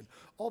resurrection.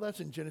 All that's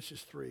in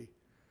Genesis 3.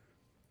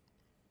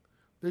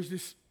 There's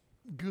this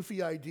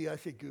goofy idea, I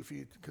say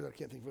goofy because I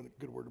can't think of a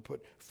good word to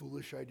put,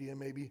 foolish idea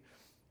maybe,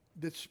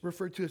 that's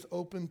referred to as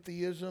open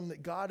theism,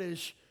 that God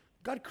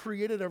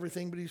created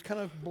everything, but he's kind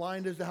of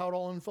blind as to how it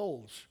all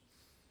unfolds.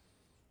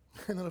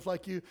 And then if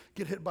like you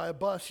get hit by a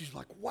bus, he's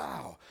like,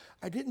 wow,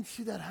 I didn't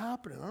see that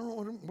happening. I don't know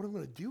what I'm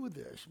going to do with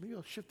this. Maybe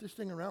I'll shift this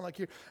thing around like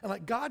here. And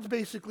like God's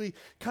basically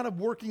kind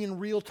of working in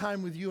real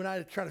time with you and I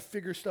to try to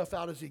figure stuff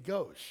out as he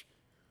goes.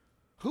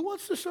 Who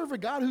wants to serve a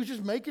God who's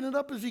just making it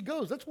up as he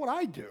goes? That's what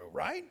I do,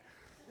 right?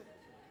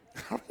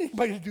 I don't need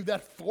anybody to do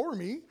that for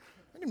me.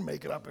 I can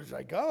make it up as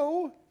I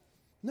go.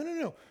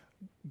 No.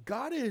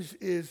 God has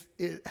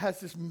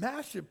this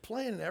massive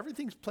plan, and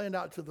everything's planned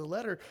out to the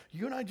letter.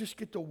 You and I just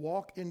get to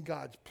walk in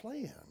God's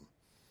plan.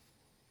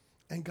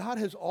 And God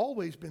has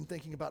always been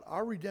thinking about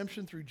our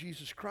redemption through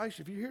Jesus Christ.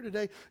 If you're here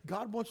today,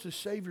 God wants to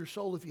save your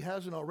soul if he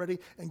hasn't already,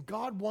 and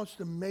God wants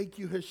to make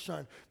you his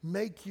son,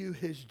 make you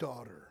his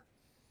daughter.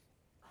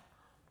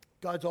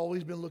 God's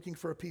always been looking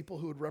for a people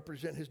who would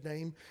represent his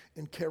name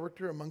and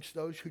character amongst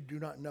those who do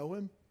not know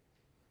him.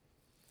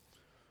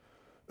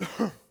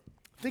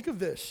 Think of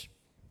this.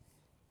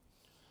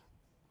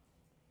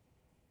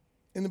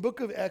 In the book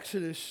of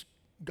Exodus,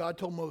 God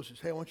told Moses,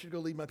 hey, I want you to go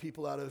lead my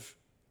people out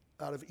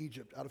of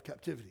Egypt, out of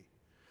captivity.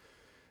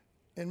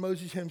 And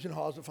Moses hems and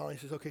haws it finally. He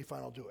says, okay, fine,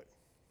 I'll do it.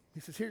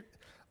 He says, here,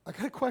 I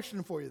got a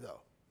question for you,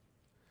 though.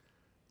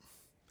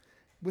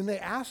 When they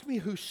ask me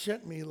who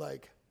sent me,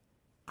 like,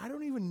 I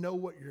don't even know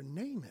what your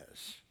name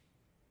is.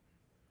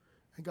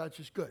 And God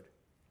says, good.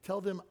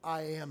 Tell them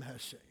I am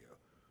has sent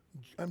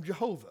you. I'm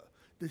Jehovah,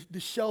 the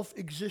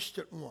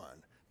self-existent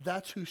one.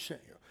 That's who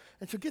sent you.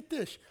 And so get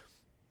this.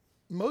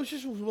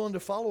 Moses was willing to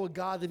follow a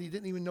God that he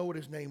didn't even know what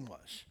his name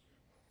was.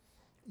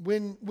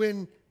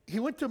 When he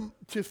went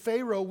to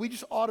Pharaoh, we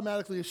just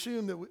automatically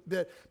assume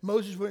that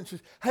Moses went and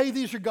says, hey,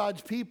 these are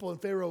God's people.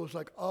 And Pharaoh was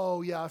like,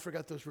 oh, yeah, I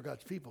forgot those were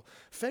God's people.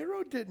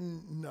 Pharaoh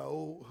didn't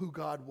know who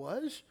God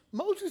was.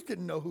 Moses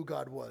didn't know who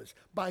God was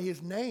by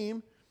his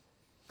name.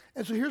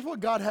 And so here's what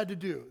God had to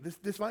do.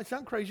 This might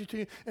sound crazy to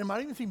you, and it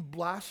might even seem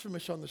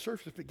blasphemous on the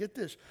surface, but get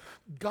this.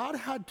 God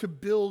had to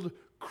build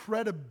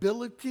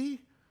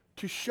credibility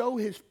to show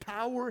his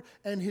power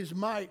and his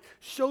might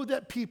so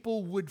that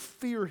people would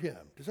fear him.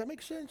 Does that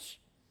make sense?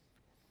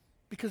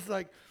 Because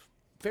like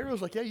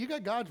Pharaoh's like, yeah, you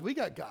got gods, we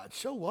got gods,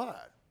 so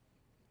what?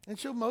 And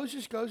so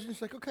Moses goes and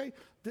he's like, okay,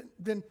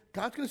 then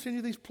God's going to send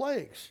you these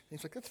plagues. And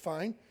he's like, that's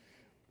fine.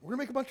 We're going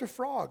to make a bunch of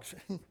frogs.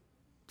 And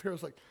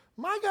Pharaoh's like,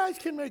 my guys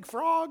can make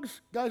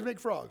frogs. Guys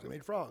make frogs. They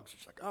made frogs.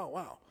 It's like, oh,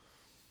 wow.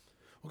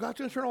 Well, God's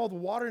going to turn all the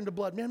water into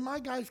blood. Man, my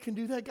guys can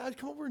do that. Guys,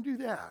 come over and do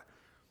that.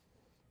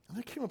 And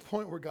there came a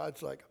point where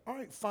God's like, all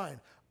right, fine.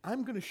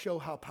 I'm going to show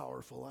how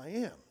powerful I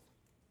am.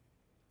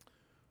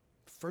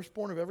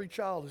 Firstborn of every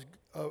child,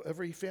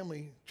 every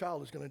family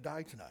child is going to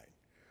die tonight.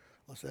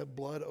 Unless they have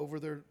blood over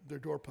their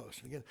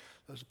doorposts. And again,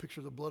 that was a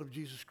picture of the blood of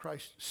Jesus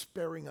Christ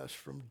sparing us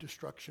from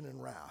destruction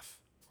and wrath.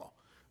 Well,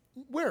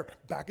 where?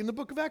 Back in the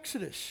book of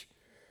Exodus.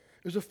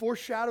 There's a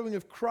foreshadowing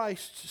of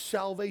Christ's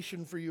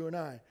salvation for you and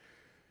I.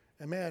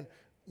 And man,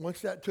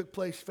 once that took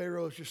place,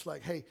 Pharaoh is just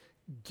like, hey,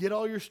 get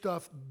all your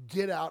stuff,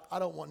 get out. I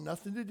don't want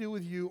nothing to do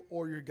with you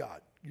or your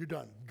God. You're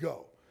done.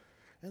 Go.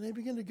 And they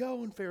begin to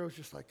go, and Pharaoh's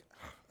just like,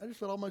 I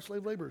just let all my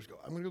slave laborers go.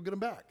 I'm going to go get them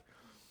back.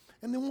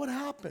 And then what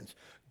happens?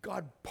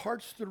 God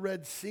parts the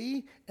Red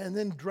Sea and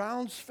then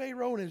drowns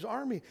Pharaoh and his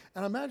army.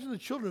 And I imagine the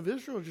children of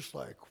Israel are just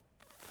like,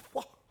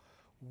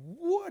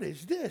 what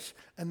is this?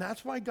 And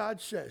that's why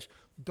God says,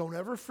 don't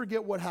ever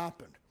forget what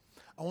happened.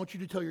 I want you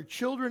to tell your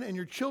children and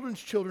your children's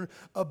children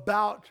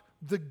about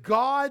the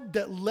God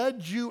that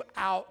led you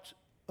out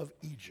of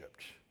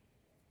Egypt.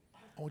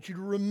 I want you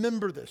to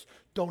remember this.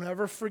 Don't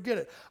ever forget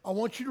it. I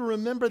want you to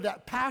remember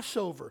that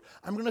Passover.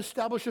 I'm going to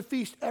establish a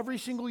feast every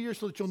single year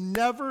so that you'll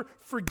never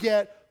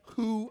forget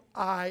who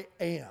I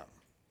am.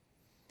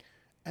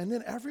 And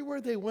then everywhere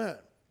they went,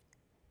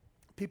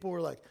 people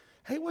were like,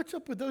 hey, what's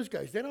up with those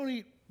guys? They don't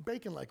eat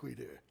bacon like we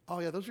do. Oh,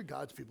 yeah, those are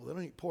God's people. They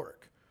don't eat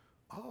pork.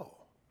 Oh.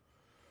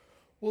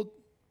 Well,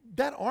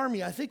 that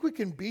army, I think we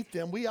can beat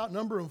them. We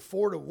outnumber them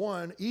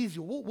 4-1. Easy.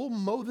 We'll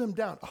mow them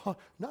down. Oh,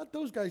 not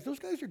those guys. Those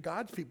guys are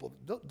God's people.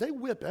 They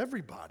whip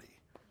everybody.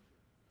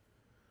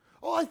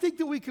 Oh, I think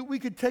that we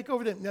could take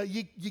over them. No,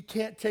 you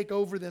can't take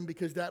over them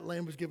because that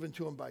land was given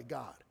to them by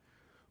God.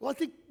 Well, I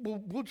think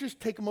we'll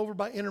just take them over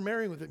by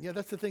intermarrying with them. Yeah,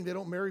 that's the thing. They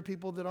don't marry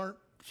people that aren't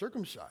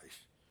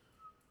circumcised.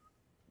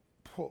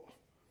 Oh.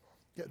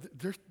 Yeah,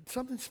 there's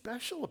something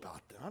special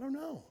about them. I don't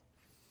know.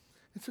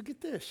 And so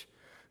get this.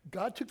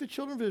 God took the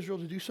children of Israel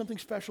to do something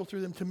special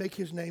through them to make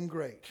his name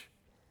great.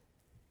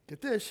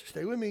 Get this.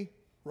 Stay with me.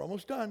 We're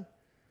almost done.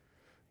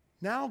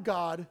 Now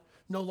God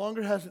no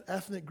longer has an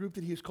ethnic group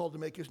that he is called to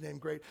make his name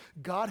great.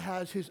 God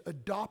has his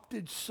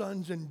adopted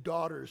sons and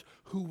daughters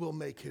who will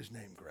make his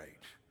name great.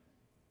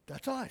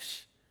 That's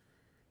us.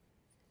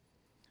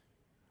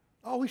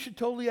 Oh, we should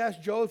totally ask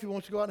Joe if he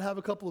wants to go out and have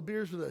a couple of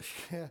beers with us.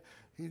 Yeah,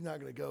 he's not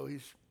going to go.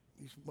 He's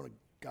one of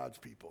God's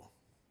people.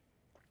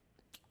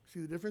 See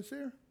the difference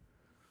there?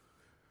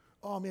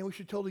 Oh, man, we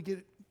should totally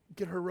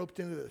get her roped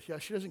into this. Yeah,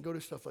 she doesn't go to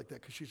stuff like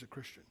that because she's a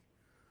Christian.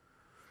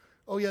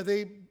 Oh, yeah,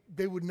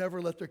 they would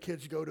never let their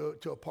kids go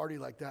to a party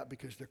like that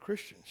because they're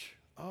Christians.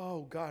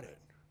 Oh, got it.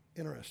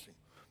 Interesting.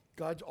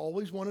 God's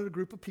always wanted a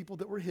group of people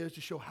that were his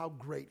to show how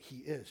great he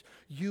is.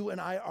 You and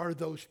I are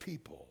those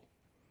people.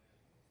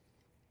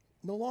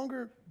 No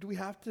longer do we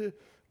have to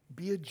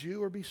be a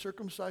Jew or be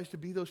circumcised to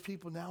be those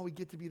people. Now we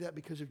get to be that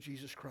because of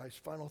Jesus Christ.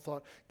 Final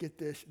thought, get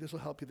this. This will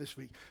help you this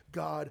week.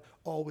 God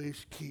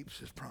always keeps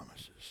his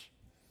promises.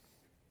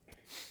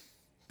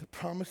 The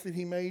promise that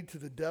he made to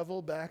the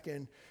devil back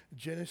in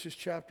Genesis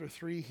chapter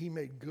 3, he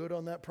made good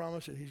on that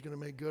promise, and he's going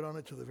to make good on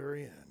it to the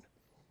very end.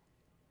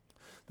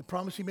 The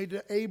promise he made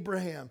to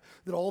Abraham,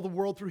 that all the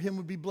world through him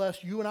would be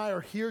blessed. You and I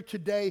are here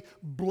today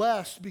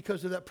blessed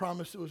because of that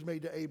promise that was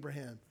made to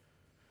Abraham.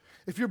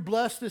 If you're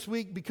blessed this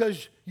week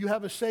because you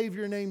have a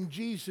Savior named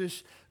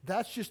Jesus,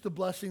 that's just the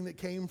blessing that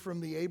came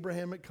from the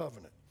Abrahamic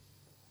covenant.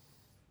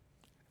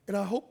 And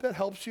I hope that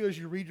helps you as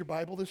you read your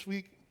Bible this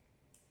week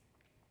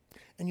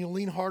and you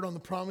lean hard on the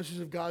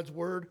promises of God's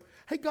word.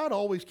 Hey, God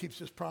always keeps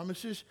his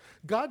promises.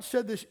 God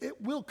said this,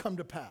 it will come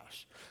to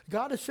pass.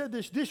 God has said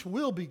this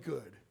will be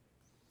good.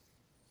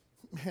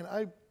 Man,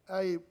 I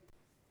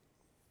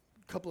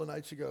a couple of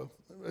nights ago,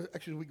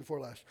 actually the week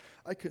before last,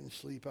 I couldn't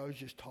sleep. I was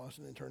just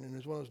tossing and turning. It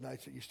was one of those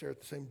nights that you stare at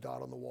the same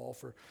dot on the wall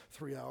for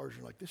 3 hours.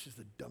 You're like, this is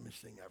the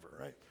dumbest thing ever,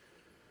 right?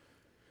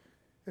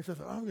 And so I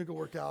thought, I'm going to go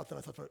work out. Then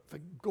I thought, if I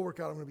go work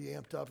out, I'm going to be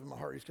amped up and my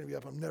heart rate's going to be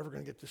up. I'm never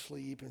going to get to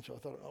sleep. And so I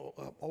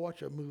thought, I'll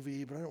watch a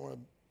movie, but I don't want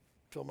to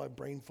fill my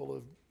brain full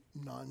of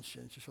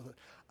nonsense. And so I thought,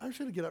 I'm just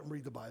going to get up and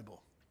read the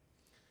Bible.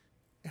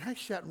 And I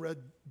sat and read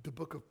the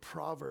book of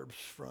Proverbs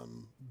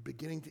from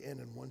beginning to end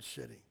in one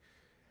sitting.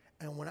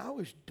 And when I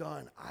was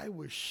done, I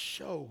was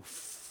so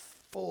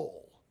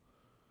full.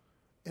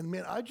 And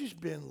man, I've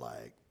just been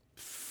like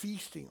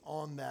feasting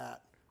on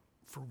that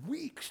for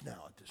weeks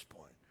now at this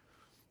point.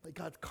 Like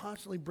God's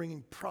constantly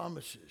bringing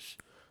promises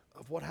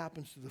of what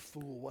happens to the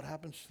fool, what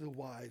happens to the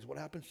wise, what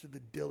happens to the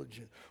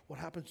diligent, what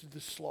happens to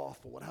the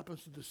slothful, what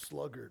happens to the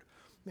sluggard.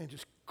 Man,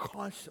 just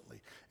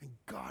constantly. And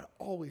God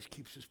always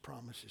keeps his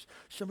promises.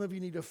 Some of you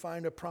need to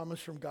find a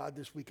promise from God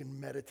this week and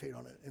meditate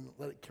on it and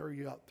let it carry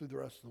you out through the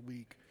rest of the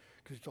week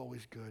because it's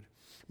always good.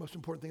 Most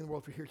important thing in the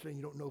world, if you're here today and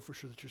you don't know for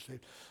sure that you're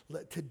saved,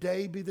 let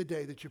today be the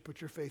day that you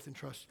put your faith and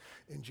trust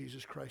in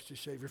Jesus Christ as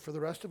Savior. For the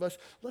rest of us,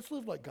 let's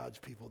live like God's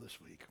people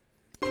this week.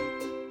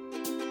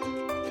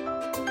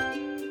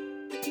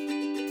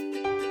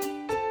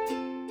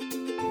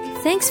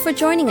 Thanks for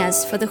joining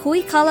us for the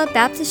Huikala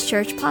Baptist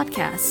Church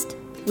podcast.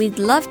 We'd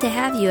love to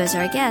have you as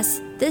our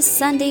guest this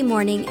Sunday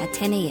morning at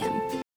 10 a.m.